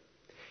over it.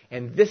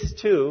 And this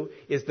too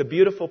is the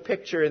beautiful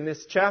picture in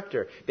this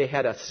chapter. They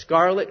had a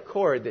scarlet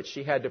cord that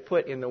she had to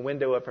put in the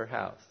window of her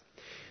house.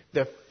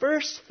 The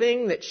first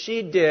thing that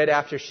she did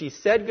after she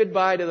said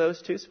goodbye to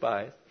those two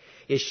spies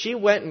is she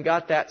went and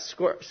got that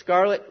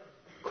scarlet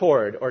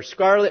cord or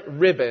scarlet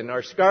ribbon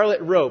or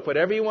scarlet rope,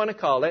 whatever you want to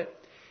call it,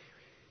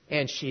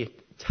 and she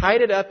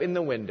tied it up in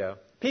the window.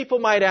 People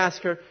might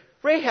ask her,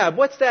 Rahab,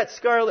 what's that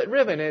scarlet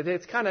ribbon?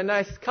 It's kind of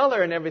nice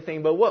color and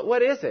everything, but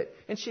what is it?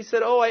 And she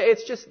said, oh,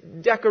 it's just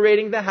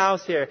decorating the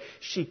house here.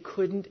 She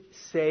couldn't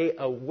say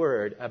a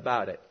word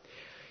about it.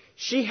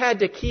 She had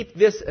to keep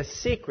this a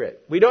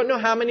secret. We don't know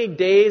how many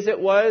days it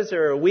was,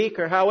 or a week,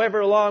 or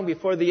however long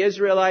before the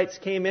Israelites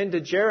came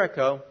into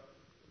Jericho.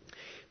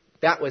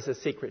 That was a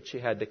secret she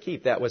had to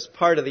keep. That was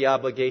part of the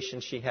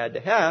obligation she had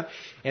to have,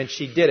 and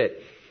she did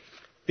it.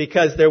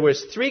 Because there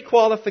was 3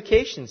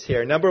 qualifications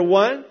here. Number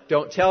 1,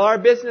 don't tell our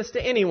business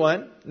to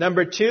anyone.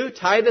 Number 2,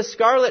 tie the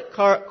scarlet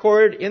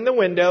cord in the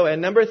window.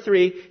 And number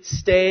 3,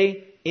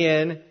 stay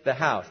in the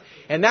house.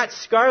 And that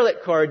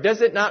scarlet cord,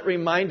 does it not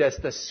remind us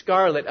the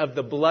scarlet of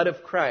the blood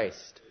of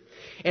Christ?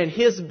 And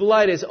His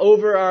blood is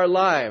over our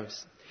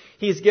lives.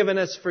 He's given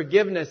us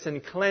forgiveness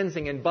and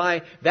cleansing. And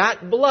by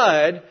that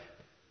blood,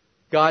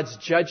 God's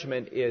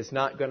judgment is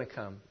not going to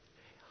come.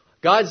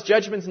 God's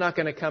judgment is not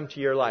going to come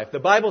to your life. The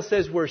Bible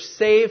says we're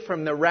saved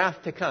from the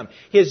wrath to come.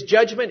 His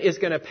judgment is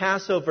going to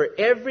pass over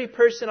every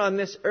person on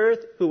this earth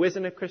who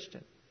isn't a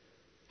Christian.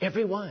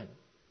 Everyone.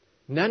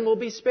 None will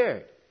be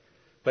spared.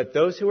 But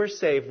those who are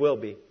saved will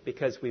be,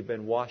 because we've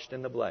been washed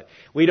in the blood.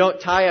 We don't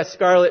tie a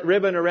scarlet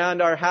ribbon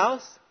around our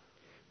house,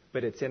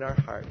 but it's in our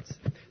hearts.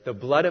 The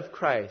blood of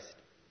Christ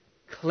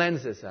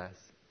cleanses us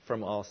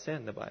from all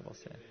sin, the Bible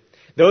says.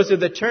 Those are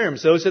the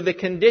terms. Those are the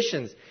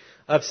conditions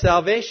of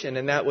salvation,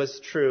 and that was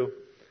true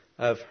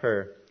of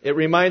her. It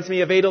reminds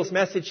me of Adel's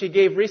message he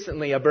gave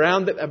recently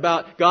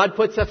about God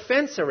puts a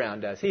fence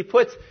around us. He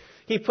puts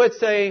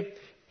a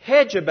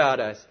hedge about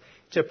us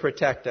to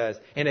protect us.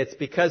 And it's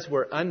because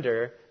we're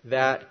under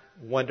that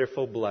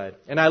wonderful blood.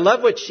 And I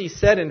love what she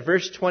said in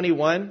verse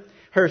 21.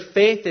 Her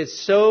faith is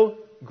so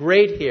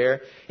great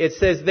here. It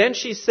says, then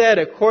she said,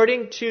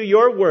 according to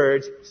your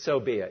words, so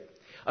be it.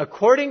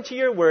 According to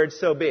your words,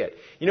 so be it.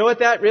 You know what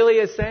that really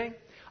is saying?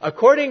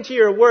 According to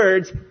your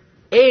words,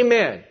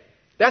 amen.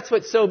 That's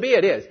what so be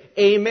it is.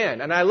 Amen.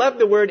 And I love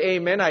the word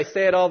amen. I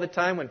say it all the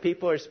time when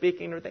people are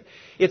speaking or things.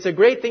 It's a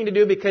great thing to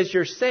do because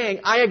you're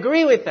saying, I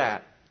agree with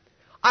that.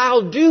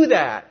 I'll do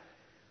that.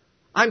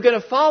 I'm going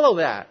to follow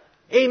that.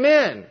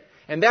 Amen.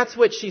 And that's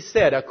what she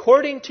said.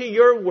 According to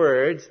your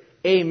words,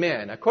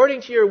 amen.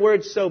 According to your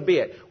words, so be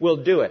it.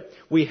 We'll do it.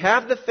 We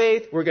have the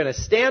faith. We're going to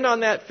stand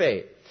on that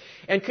faith.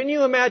 And can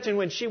you imagine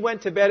when she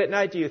went to bed at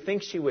night, do you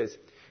think she was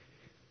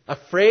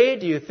afraid?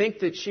 Do you think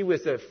that she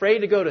was afraid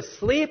to go to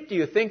sleep? Do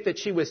you think that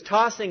she was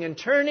tossing and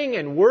turning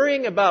and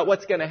worrying about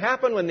what's going to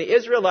happen when the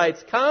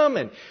Israelites come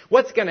and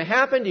what's going to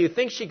happen? Do you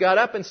think she got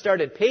up and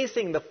started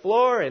pacing the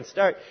floor and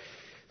start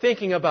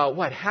thinking about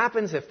what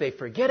happens if they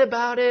forget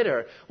about it,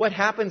 or what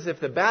happens if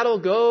the battle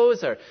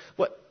goes, or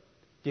what?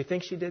 Do you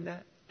think she did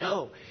that?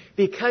 No,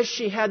 because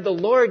she had the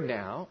Lord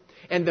now,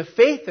 and the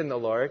faith in the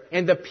Lord,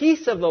 and the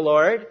peace of the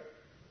Lord,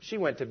 she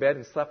went to bed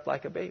and slept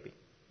like a baby.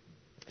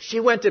 She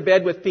went to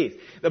bed with peace.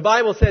 The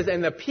Bible says,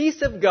 and the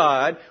peace of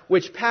God,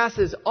 which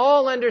passes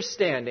all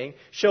understanding,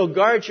 shall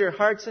guard your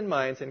hearts and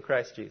minds in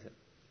Christ Jesus.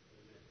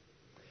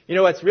 You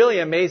know, it's really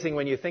amazing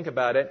when you think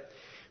about it,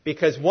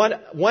 because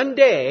one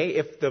day,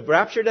 if the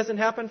rapture doesn't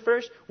happen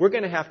first, we're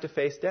going to have to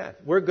face death.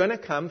 We're going to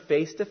come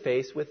face to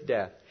face with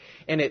death.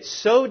 And it's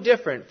so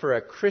different for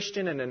a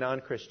Christian and a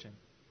non-Christian.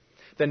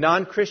 The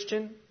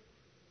non-Christian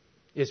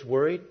is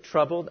worried,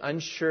 troubled,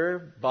 unsure,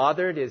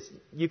 bothered.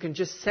 You can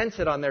just sense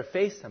it on their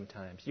face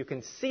sometimes. You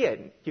can see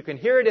it. You can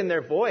hear it in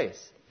their voice.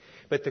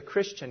 But the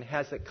Christian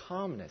has a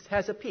calmness,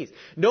 has a peace.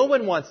 No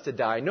one wants to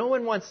die. No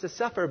one wants to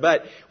suffer.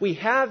 But we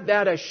have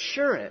that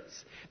assurance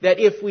that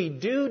if we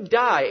do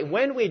die,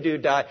 when we do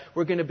die,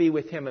 we're going to be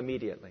with Him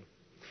immediately.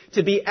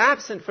 To be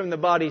absent from the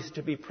body is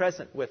to be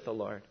present with the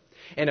Lord.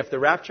 And if the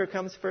rapture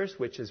comes first,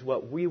 which is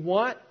what we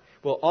want,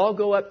 we'll all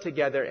go up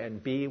together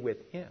and be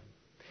with Him.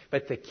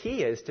 But the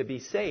key is to be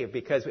saved,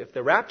 because if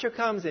the rapture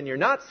comes and you're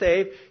not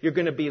saved, you're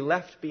going to be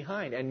left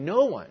behind. And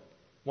no one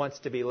wants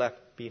to be left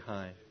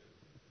behind.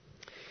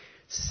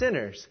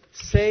 Sinners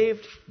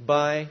saved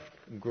by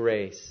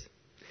grace.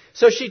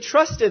 So she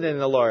trusted in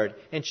the Lord,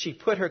 and she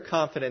put her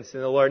confidence in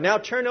the Lord. Now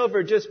turn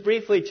over just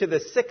briefly to the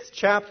 6th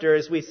chapter,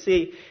 as we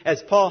see,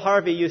 as Paul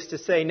Harvey used to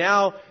say,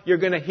 now you're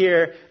going to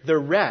hear the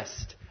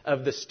rest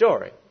of the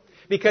story.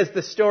 Because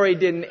the story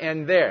didn't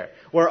end there.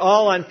 We're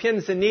all on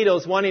pins and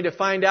needles wanting to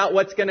find out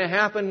what's going to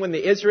happen when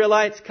the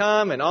Israelites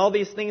come and all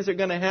these things are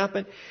going to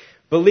happen.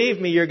 Believe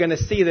me, you're going to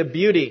see the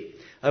beauty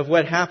of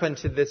what happened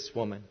to this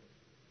woman.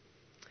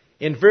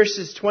 In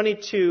verses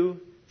 22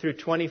 through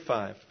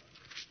 25,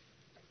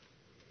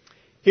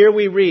 here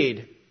we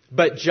read,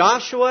 but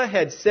Joshua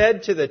had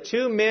said to the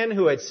 2 men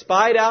who had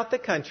spied out the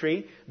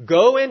country,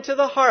 go into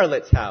the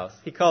harlot's house.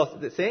 He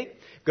calls it, see?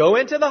 Go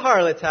into the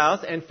harlot's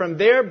house, and from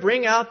there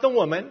bring out the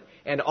woman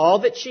and all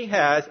that she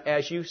has,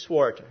 as you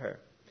swore to her.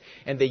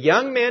 And the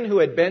young men who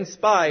had been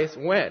spies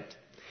went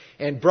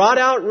and brought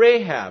out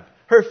Rahab,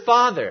 her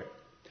father,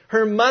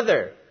 her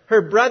mother,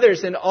 her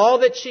brothers, and all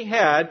that she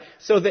had,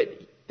 so that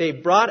they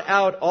brought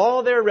out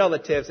all their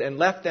relatives and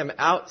left them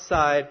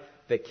outside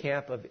the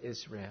camp of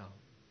Israel.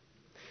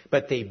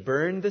 But they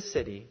burned the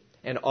city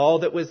and all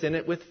that was in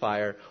it with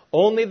fire.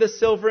 Only the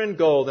silver and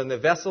gold and the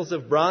vessels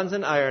of bronze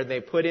and iron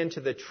they put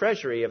into the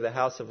treasury of the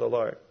house of the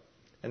Lord.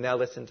 And now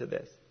listen to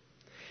this.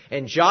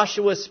 And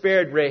Joshua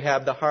spared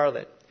Rahab the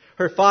harlot,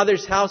 her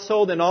father's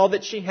household and all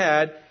that she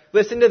had.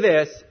 Listen to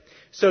this.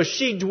 So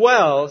she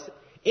dwells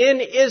in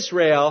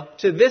Israel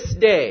to this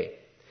day,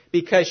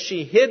 because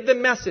she hid the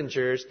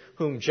messengers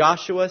whom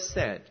Joshua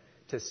sent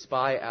to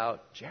spy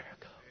out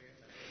Jericho.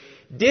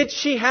 Did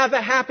she have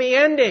a happy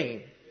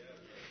ending?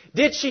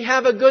 Did she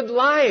have a good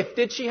life?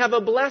 Did she have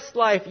a blessed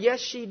life? Yes,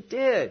 she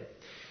did.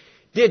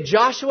 Did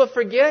Joshua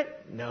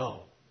forget?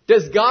 No.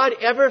 Does God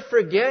ever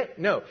forget?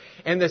 No.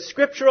 And the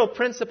scriptural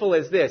principle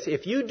is this.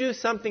 If you do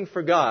something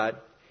for God,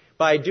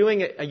 by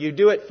doing it, you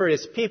do it for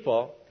His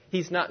people,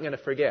 He's not going to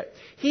forget.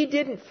 He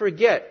didn't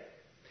forget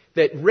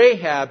that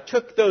Rahab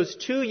took those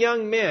 2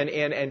 young men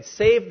in and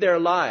saved their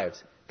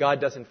lives. God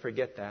doesn't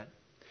forget that.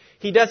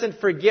 He doesn't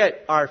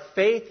forget our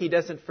faith. He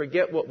doesn't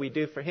forget what we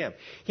do for Him.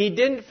 He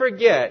didn't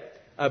forget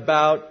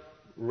about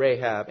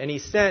Rahab. And He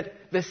sent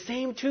the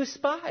same 2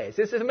 spies.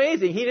 This is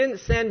amazing. He didn't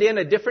send in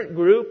a different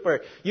group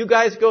or you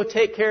guys go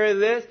take care of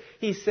this.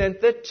 He sent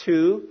the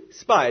 2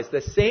 spies,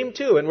 the same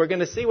 2. And we're going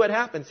to see what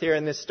happens here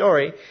in this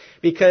story,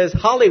 because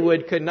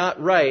Hollywood could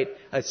not write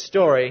a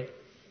story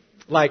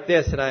like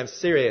this, and I'm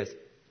serious.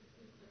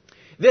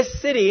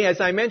 This city,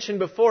 as I mentioned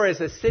before, is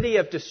a city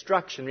of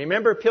destruction.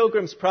 Remember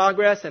Pilgrim's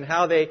Progress and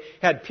how they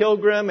had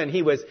Pilgrim and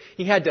he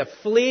had to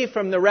flee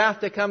from the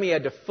wrath to come. He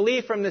had to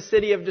flee from the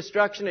city of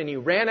destruction, and he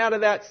ran out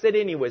of that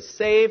city and he was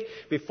saved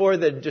before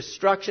the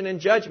destruction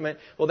and judgment.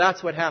 Well,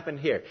 that's what happened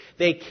here.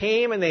 They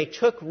came and they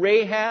took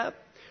Rahab,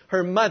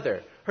 her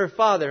mother, her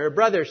father, her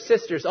brothers,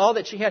 sisters, all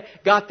that she had,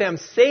 got them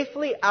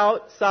safely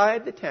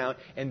outside the town,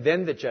 and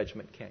then the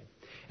judgment came.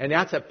 And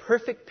that's a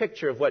perfect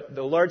picture of what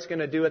the Lord's going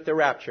to do at the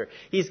rapture.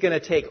 He's going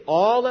to take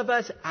all of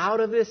us out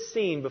of this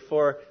scene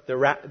before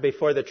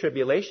the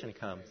tribulation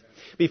comes,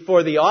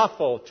 before the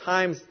awful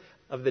times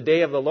of the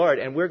day of the Lord,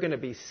 and we're going to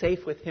be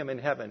safe with Him in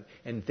heaven.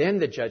 And then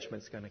the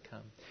judgment's going to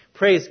come.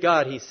 Praise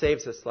God, He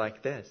saves us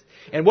like this.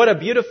 And what a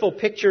beautiful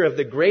picture of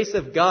the grace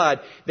of God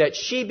that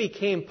she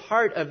became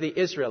part of the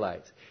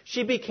Israelites.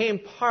 She became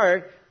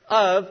part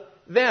of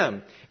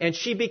them. And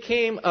she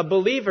became a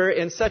believer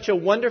in such a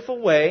wonderful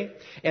way.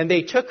 And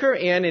they took her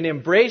in and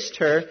embraced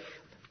her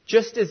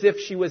just as if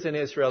she was an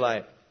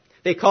Israelite.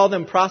 They called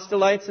them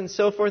proselytes and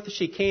so forth.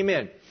 She came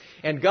in.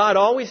 And God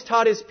always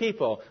taught His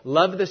people,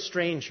 love the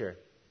stranger.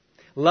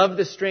 Love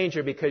the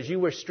stranger because you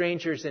were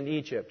strangers in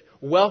Egypt.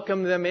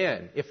 Welcome them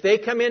in. If they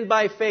come in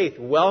by faith,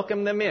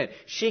 welcome them in.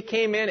 She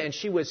came in and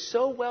she was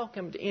so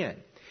welcomed in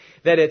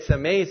that it's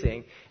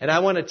amazing. And I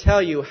want to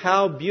tell you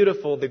how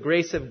beautiful the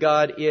grace of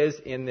God is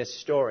in this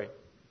story.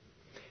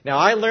 Now,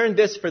 I learned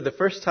this for the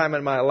first time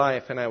in my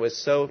life, and I was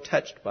so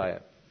touched by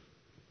it.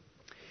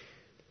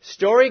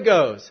 Story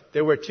goes,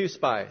 there were 2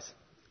 spies.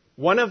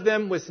 One of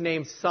them was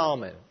named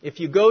Salmon. If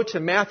you go to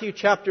Matthew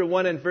chapter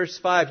 1 and verse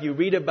 5, you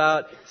read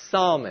about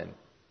Salmon.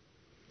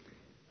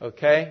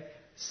 Okay?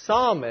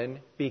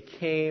 Salmon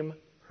became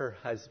her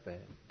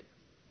husband.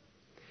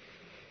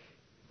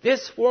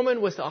 This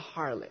woman was a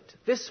harlot.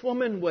 This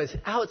woman was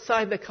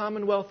outside the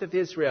commonwealth of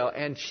Israel,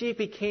 and she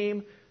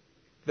became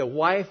the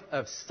wife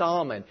of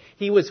Salmon.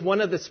 He was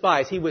one of the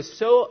spies. He was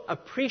so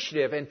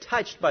appreciative and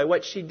touched by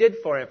what she did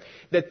for him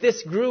that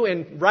this grew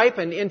and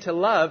ripened into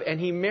love, and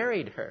he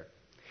married her.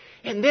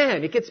 And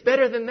then, it gets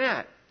better than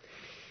that.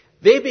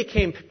 They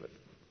became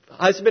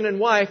husband and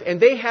wife, and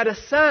they had a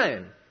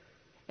son.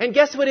 And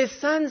guess what his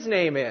son's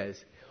name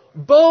is?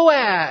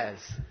 Boaz.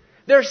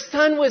 Their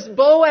son was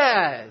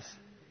Boaz.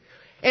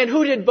 And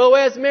who did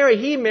Boaz marry?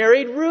 He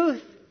married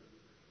Ruth.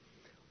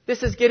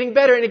 This is getting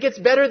better, and it gets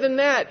better than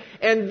that.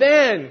 And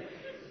then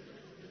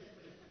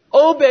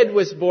Obed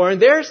was born,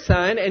 their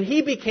son, and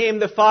he became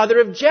the father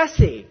of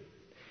Jesse.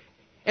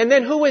 And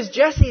then who was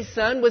Jesse's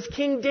son? Was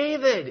King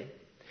David.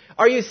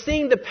 Are you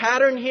seeing the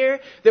pattern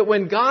here? That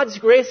when God's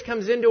grace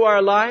comes into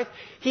our life,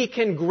 He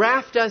can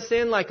graft us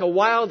in like a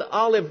wild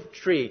olive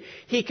tree.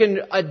 He can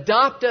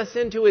adopt us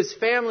into His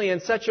family in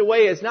such a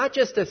way as not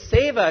just to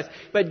save us,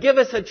 but give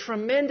us a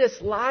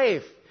tremendous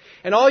life.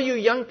 And all you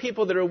young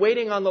people that are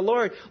waiting on the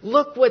Lord,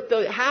 look what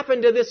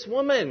happened to this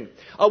woman.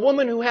 A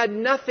woman who had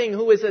nothing,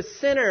 who was a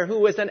sinner,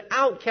 who was an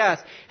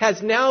outcast,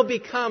 has now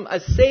become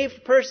a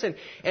saved person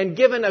and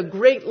given a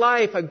great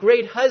life, a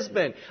great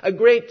husband, a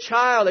great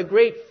child, a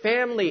great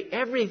family,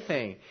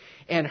 everything.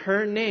 And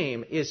her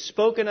name is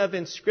spoken of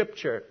in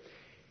Scripture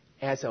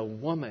as a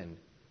woman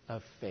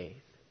of faith.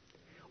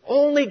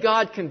 Only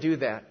God can do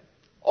that.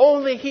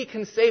 Only He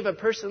can save a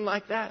person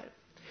like that.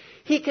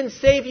 He can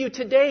save you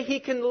today.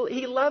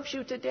 He loves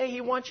you today.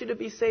 He wants you to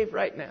be saved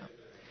right now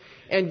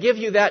and give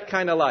you that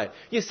kind of life.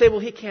 You say, well,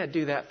 He can't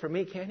do that for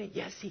me, can He?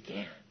 Yes, He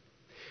can.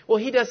 Well,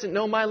 He doesn't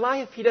know my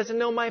life. He doesn't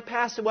know my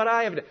past and what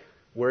I have done.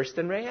 Worse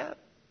than Rahab?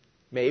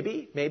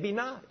 Maybe, maybe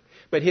not.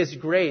 But His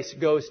grace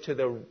goes to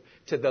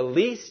the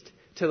least,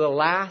 to the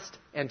last,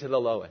 and to the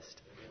lowest.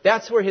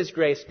 That's where His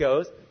grace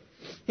goes.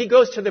 He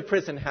goes to the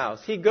prison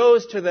house. He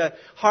goes to the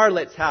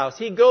harlot's house.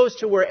 He goes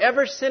to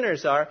wherever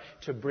sinners are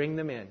to bring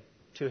them in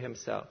to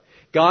Himself.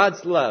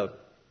 God's love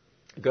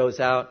goes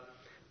out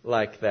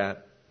like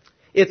that.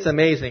 It's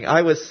amazing.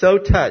 I was so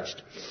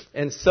touched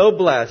and so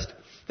blessed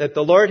that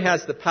the Lord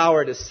has the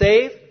power to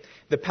save,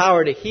 the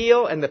power to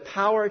heal, and the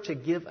power to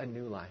give a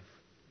new life.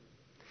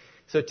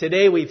 So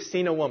today we've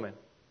seen a woman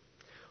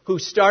who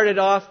started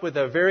off with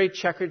a very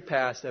checkered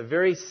past, a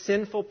very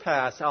sinful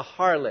past, a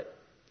harlot,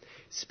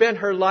 spent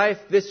her life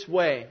this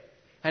way,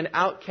 an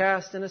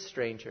outcast and a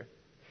stranger,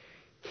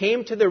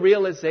 came to the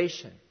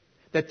realization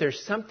that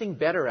there's something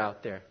better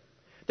out there.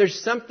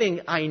 There's something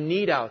I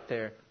need out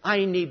there.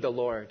 I need the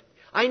Lord.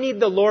 I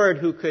need the Lord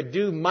who could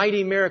do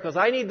mighty miracles.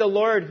 I need the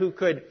Lord who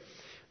could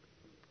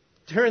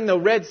turn the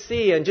Red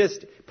Sea and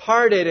just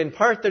part it and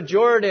part the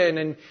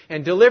Jordan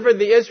and deliver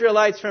the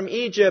Israelites from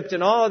Egypt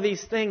and all of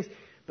these things.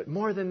 But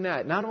more than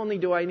that, not only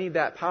do I need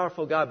that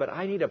powerful God, but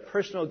I need a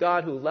personal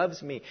God who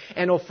loves me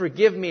and will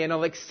forgive me and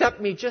will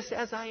accept me just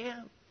as I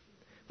am,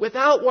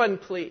 without one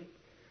plea.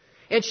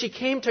 And she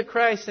came to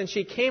Christ and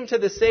she came to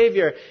the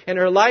Savior and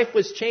her life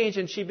was changed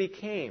and she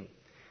became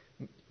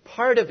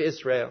part of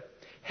Israel.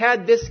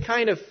 Had this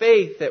kind of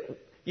faith that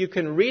you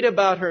can read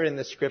about her in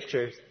the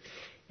Scriptures.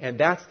 And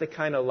that's the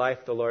kind of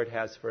life the Lord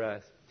has for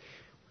us.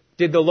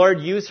 Did the Lord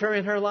use her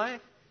in her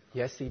life?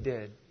 Yes, He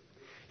did.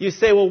 You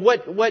say, well,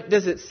 what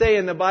does it say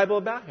in the Bible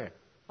about her?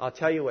 I'll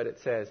tell you what it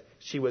says.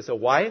 She was a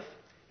wife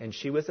and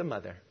she was a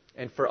mother.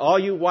 And for all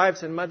you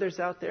wives and mothers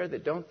out there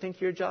that don't think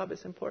your job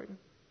is important,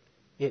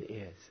 it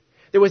is.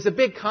 There was a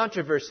big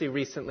controversy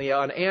recently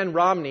on Ann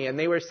Romney, and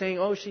they were saying,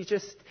 oh, she's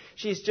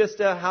just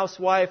a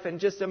housewife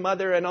and just a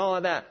mother and all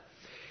of that.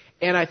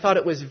 And I thought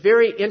it was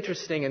very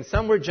interesting, and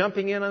some were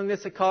jumping in on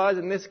this cause,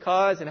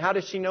 and how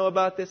does she know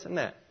about this and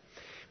that?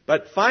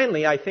 But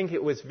finally, I think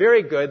it was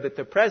very good that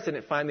the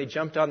president finally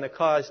jumped on the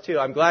cause too.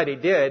 I'm glad he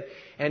did.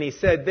 And he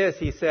said this,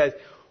 he says,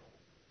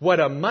 what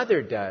a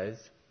mother does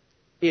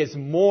is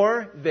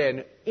more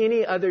than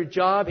any other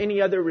job,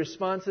 any other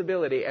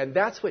responsibility. And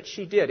that's what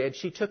she did. And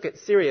she took it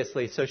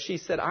seriously. So she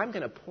said, I'm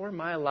going to pour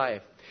my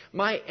life,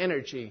 my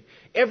energy,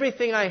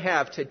 everything I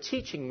have to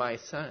teaching my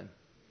son.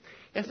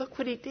 And look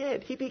what he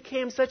did. He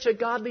became such a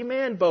godly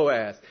man,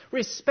 Boaz.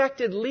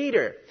 Respected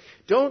leader.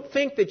 Don't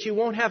think that you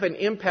won't have an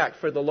impact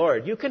for the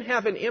Lord. You can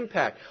have an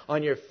impact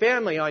on your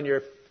family, on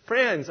your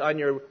friends, on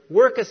your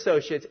work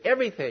associates,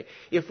 everything.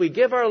 If we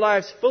give our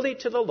lives fully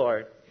to the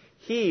Lord,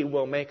 He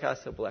will make us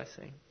a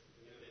blessing.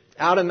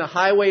 Out in the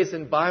highways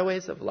and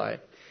byways of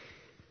life,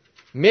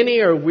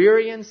 many are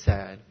weary and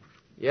sad.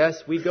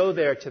 Yes, we go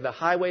there to the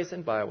highways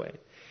and byways.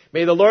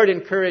 May the Lord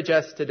encourage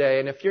us today.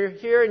 And if you're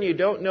here and you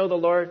don't know the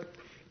Lord,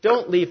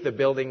 don't leave the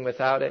building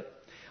without it.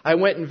 I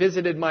went and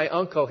visited my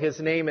uncle. His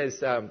name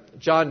is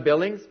John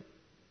Billings.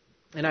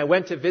 And I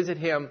went to visit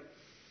him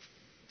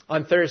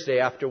on Friday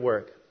after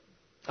work.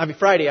 On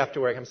Friday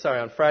after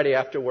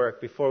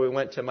work before we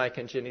went to Mike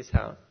and Ginny's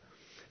house.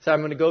 So I'm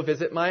going to go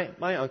visit my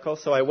uncle.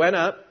 So I went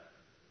up,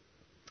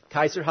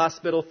 Kaiser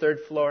Hospital,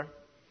 3rd floor.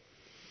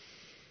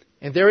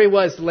 And there he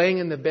was laying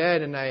in the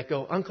bed, and I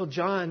go, Uncle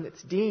John,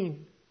 it's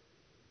Dean.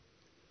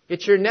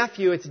 It's your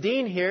nephew, it's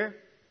Dean here.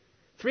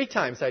 3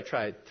 times I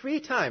tried, 3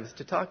 times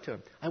to talk to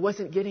him. I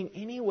wasn't getting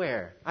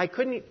anywhere. I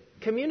couldn't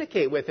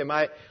communicate with him.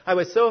 I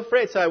was so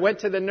afraid. So I went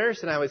to the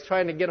nurse, and I was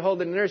trying to get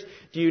hold of the nurse.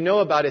 Do you know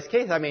about his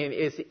case? I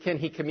mean, can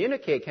he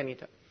communicate? Can he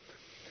talk?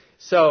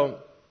 So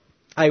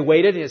I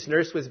waited. His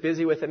nurse was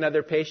busy with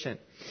another patient.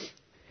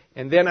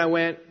 And then I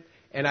went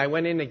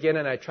in again,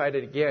 and I tried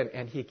it again,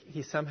 and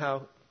he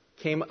somehow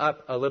came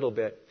up a little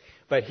bit.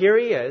 But here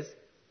he is,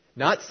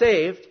 not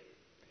saved,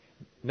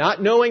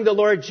 not knowing the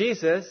Lord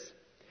Jesus.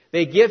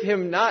 They give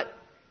him not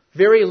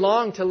very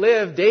long to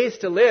live, days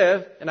to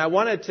live, and I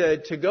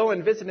wanted to go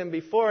and visit him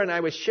before, and I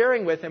was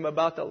sharing with him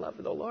about the love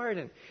of the Lord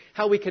and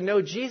how we can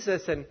know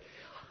Jesus, and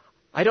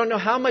I don't know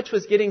how much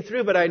was getting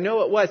through, but I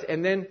know it was.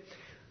 And then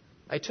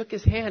I took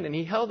his hand, and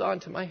he held on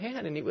to my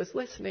hand, and he was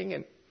listening.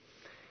 And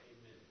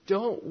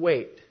don't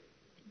wait.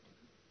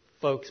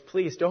 Folks,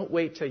 please don't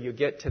wait till you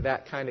get to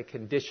that kind of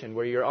condition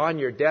where you're on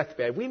your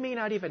deathbed. We may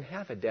not even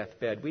have a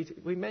deathbed.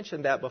 We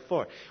mentioned that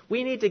before.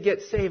 We need to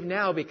get saved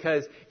now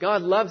because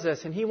God loves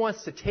us and He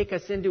wants to take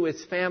us into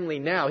His family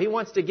now. He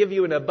wants to give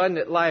you an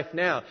abundant life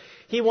now.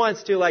 He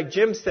wants to, like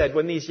Jim said,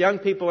 when these young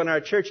people in our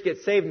church get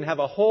saved and have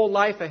a whole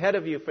life ahead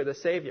of you for the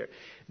Savior.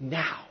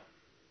 Now.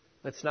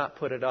 Let's not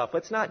put it off.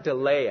 Let's not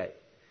delay it.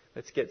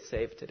 Let's get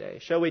saved today.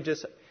 Shall we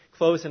just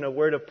close in a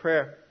word of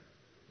prayer?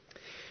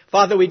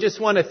 Father, we just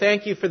want to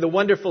thank You for the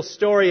wonderful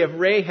story of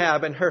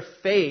Rahab and her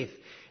faith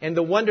and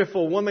the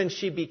wonderful woman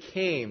she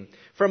became.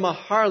 From a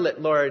harlot,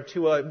 Lord,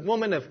 to a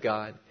woman of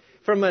God.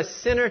 From a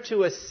sinner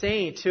to a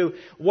saint, to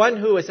one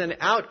who is an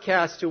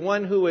outcast, to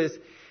one who is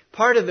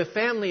part of the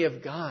family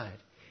of God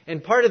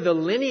and part of the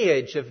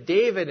lineage of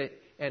David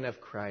and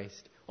of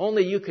Christ.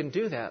 Only You can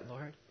do that,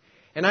 Lord.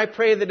 And I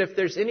pray that if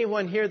there's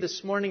anyone here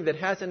this morning that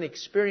hasn't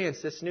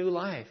experienced this new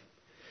life,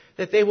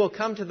 that they will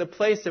come to the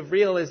place of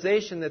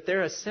realization that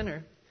they're a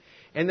sinner.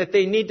 And that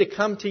they need to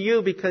come to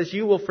You because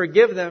You will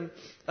forgive them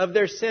of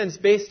their sins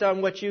based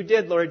on what You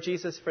did, Lord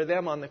Jesus, for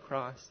them on the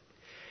cross.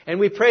 And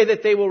we pray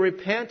that they will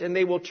repent and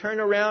they will turn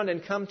around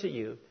and come to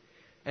You.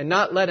 And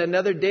not let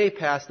another day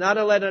pass, not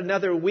let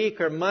another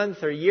week or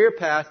month or year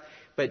pass,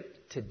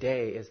 but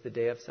today is the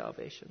day of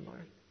salvation,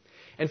 Lord.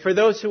 And for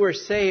those who are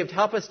saved,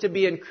 help us to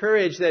be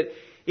encouraged that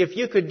if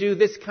You could do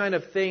this kind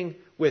of thing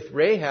with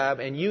Rahab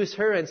and use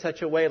her in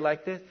such a way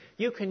like this,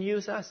 You can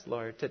use us,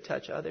 Lord, to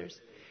touch others.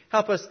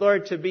 Help us,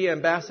 Lord, to be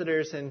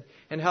ambassadors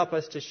and help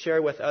us to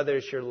share with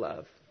others Your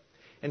love.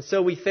 And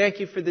so we thank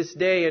You for this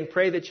day and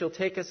pray that You'll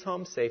take us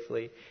home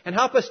safely. And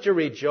help us to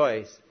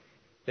rejoice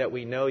that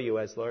we know You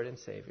as Lord and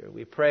Savior.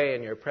 We pray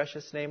in Your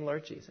precious name,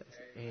 Lord Jesus.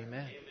 Amen.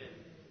 Amen.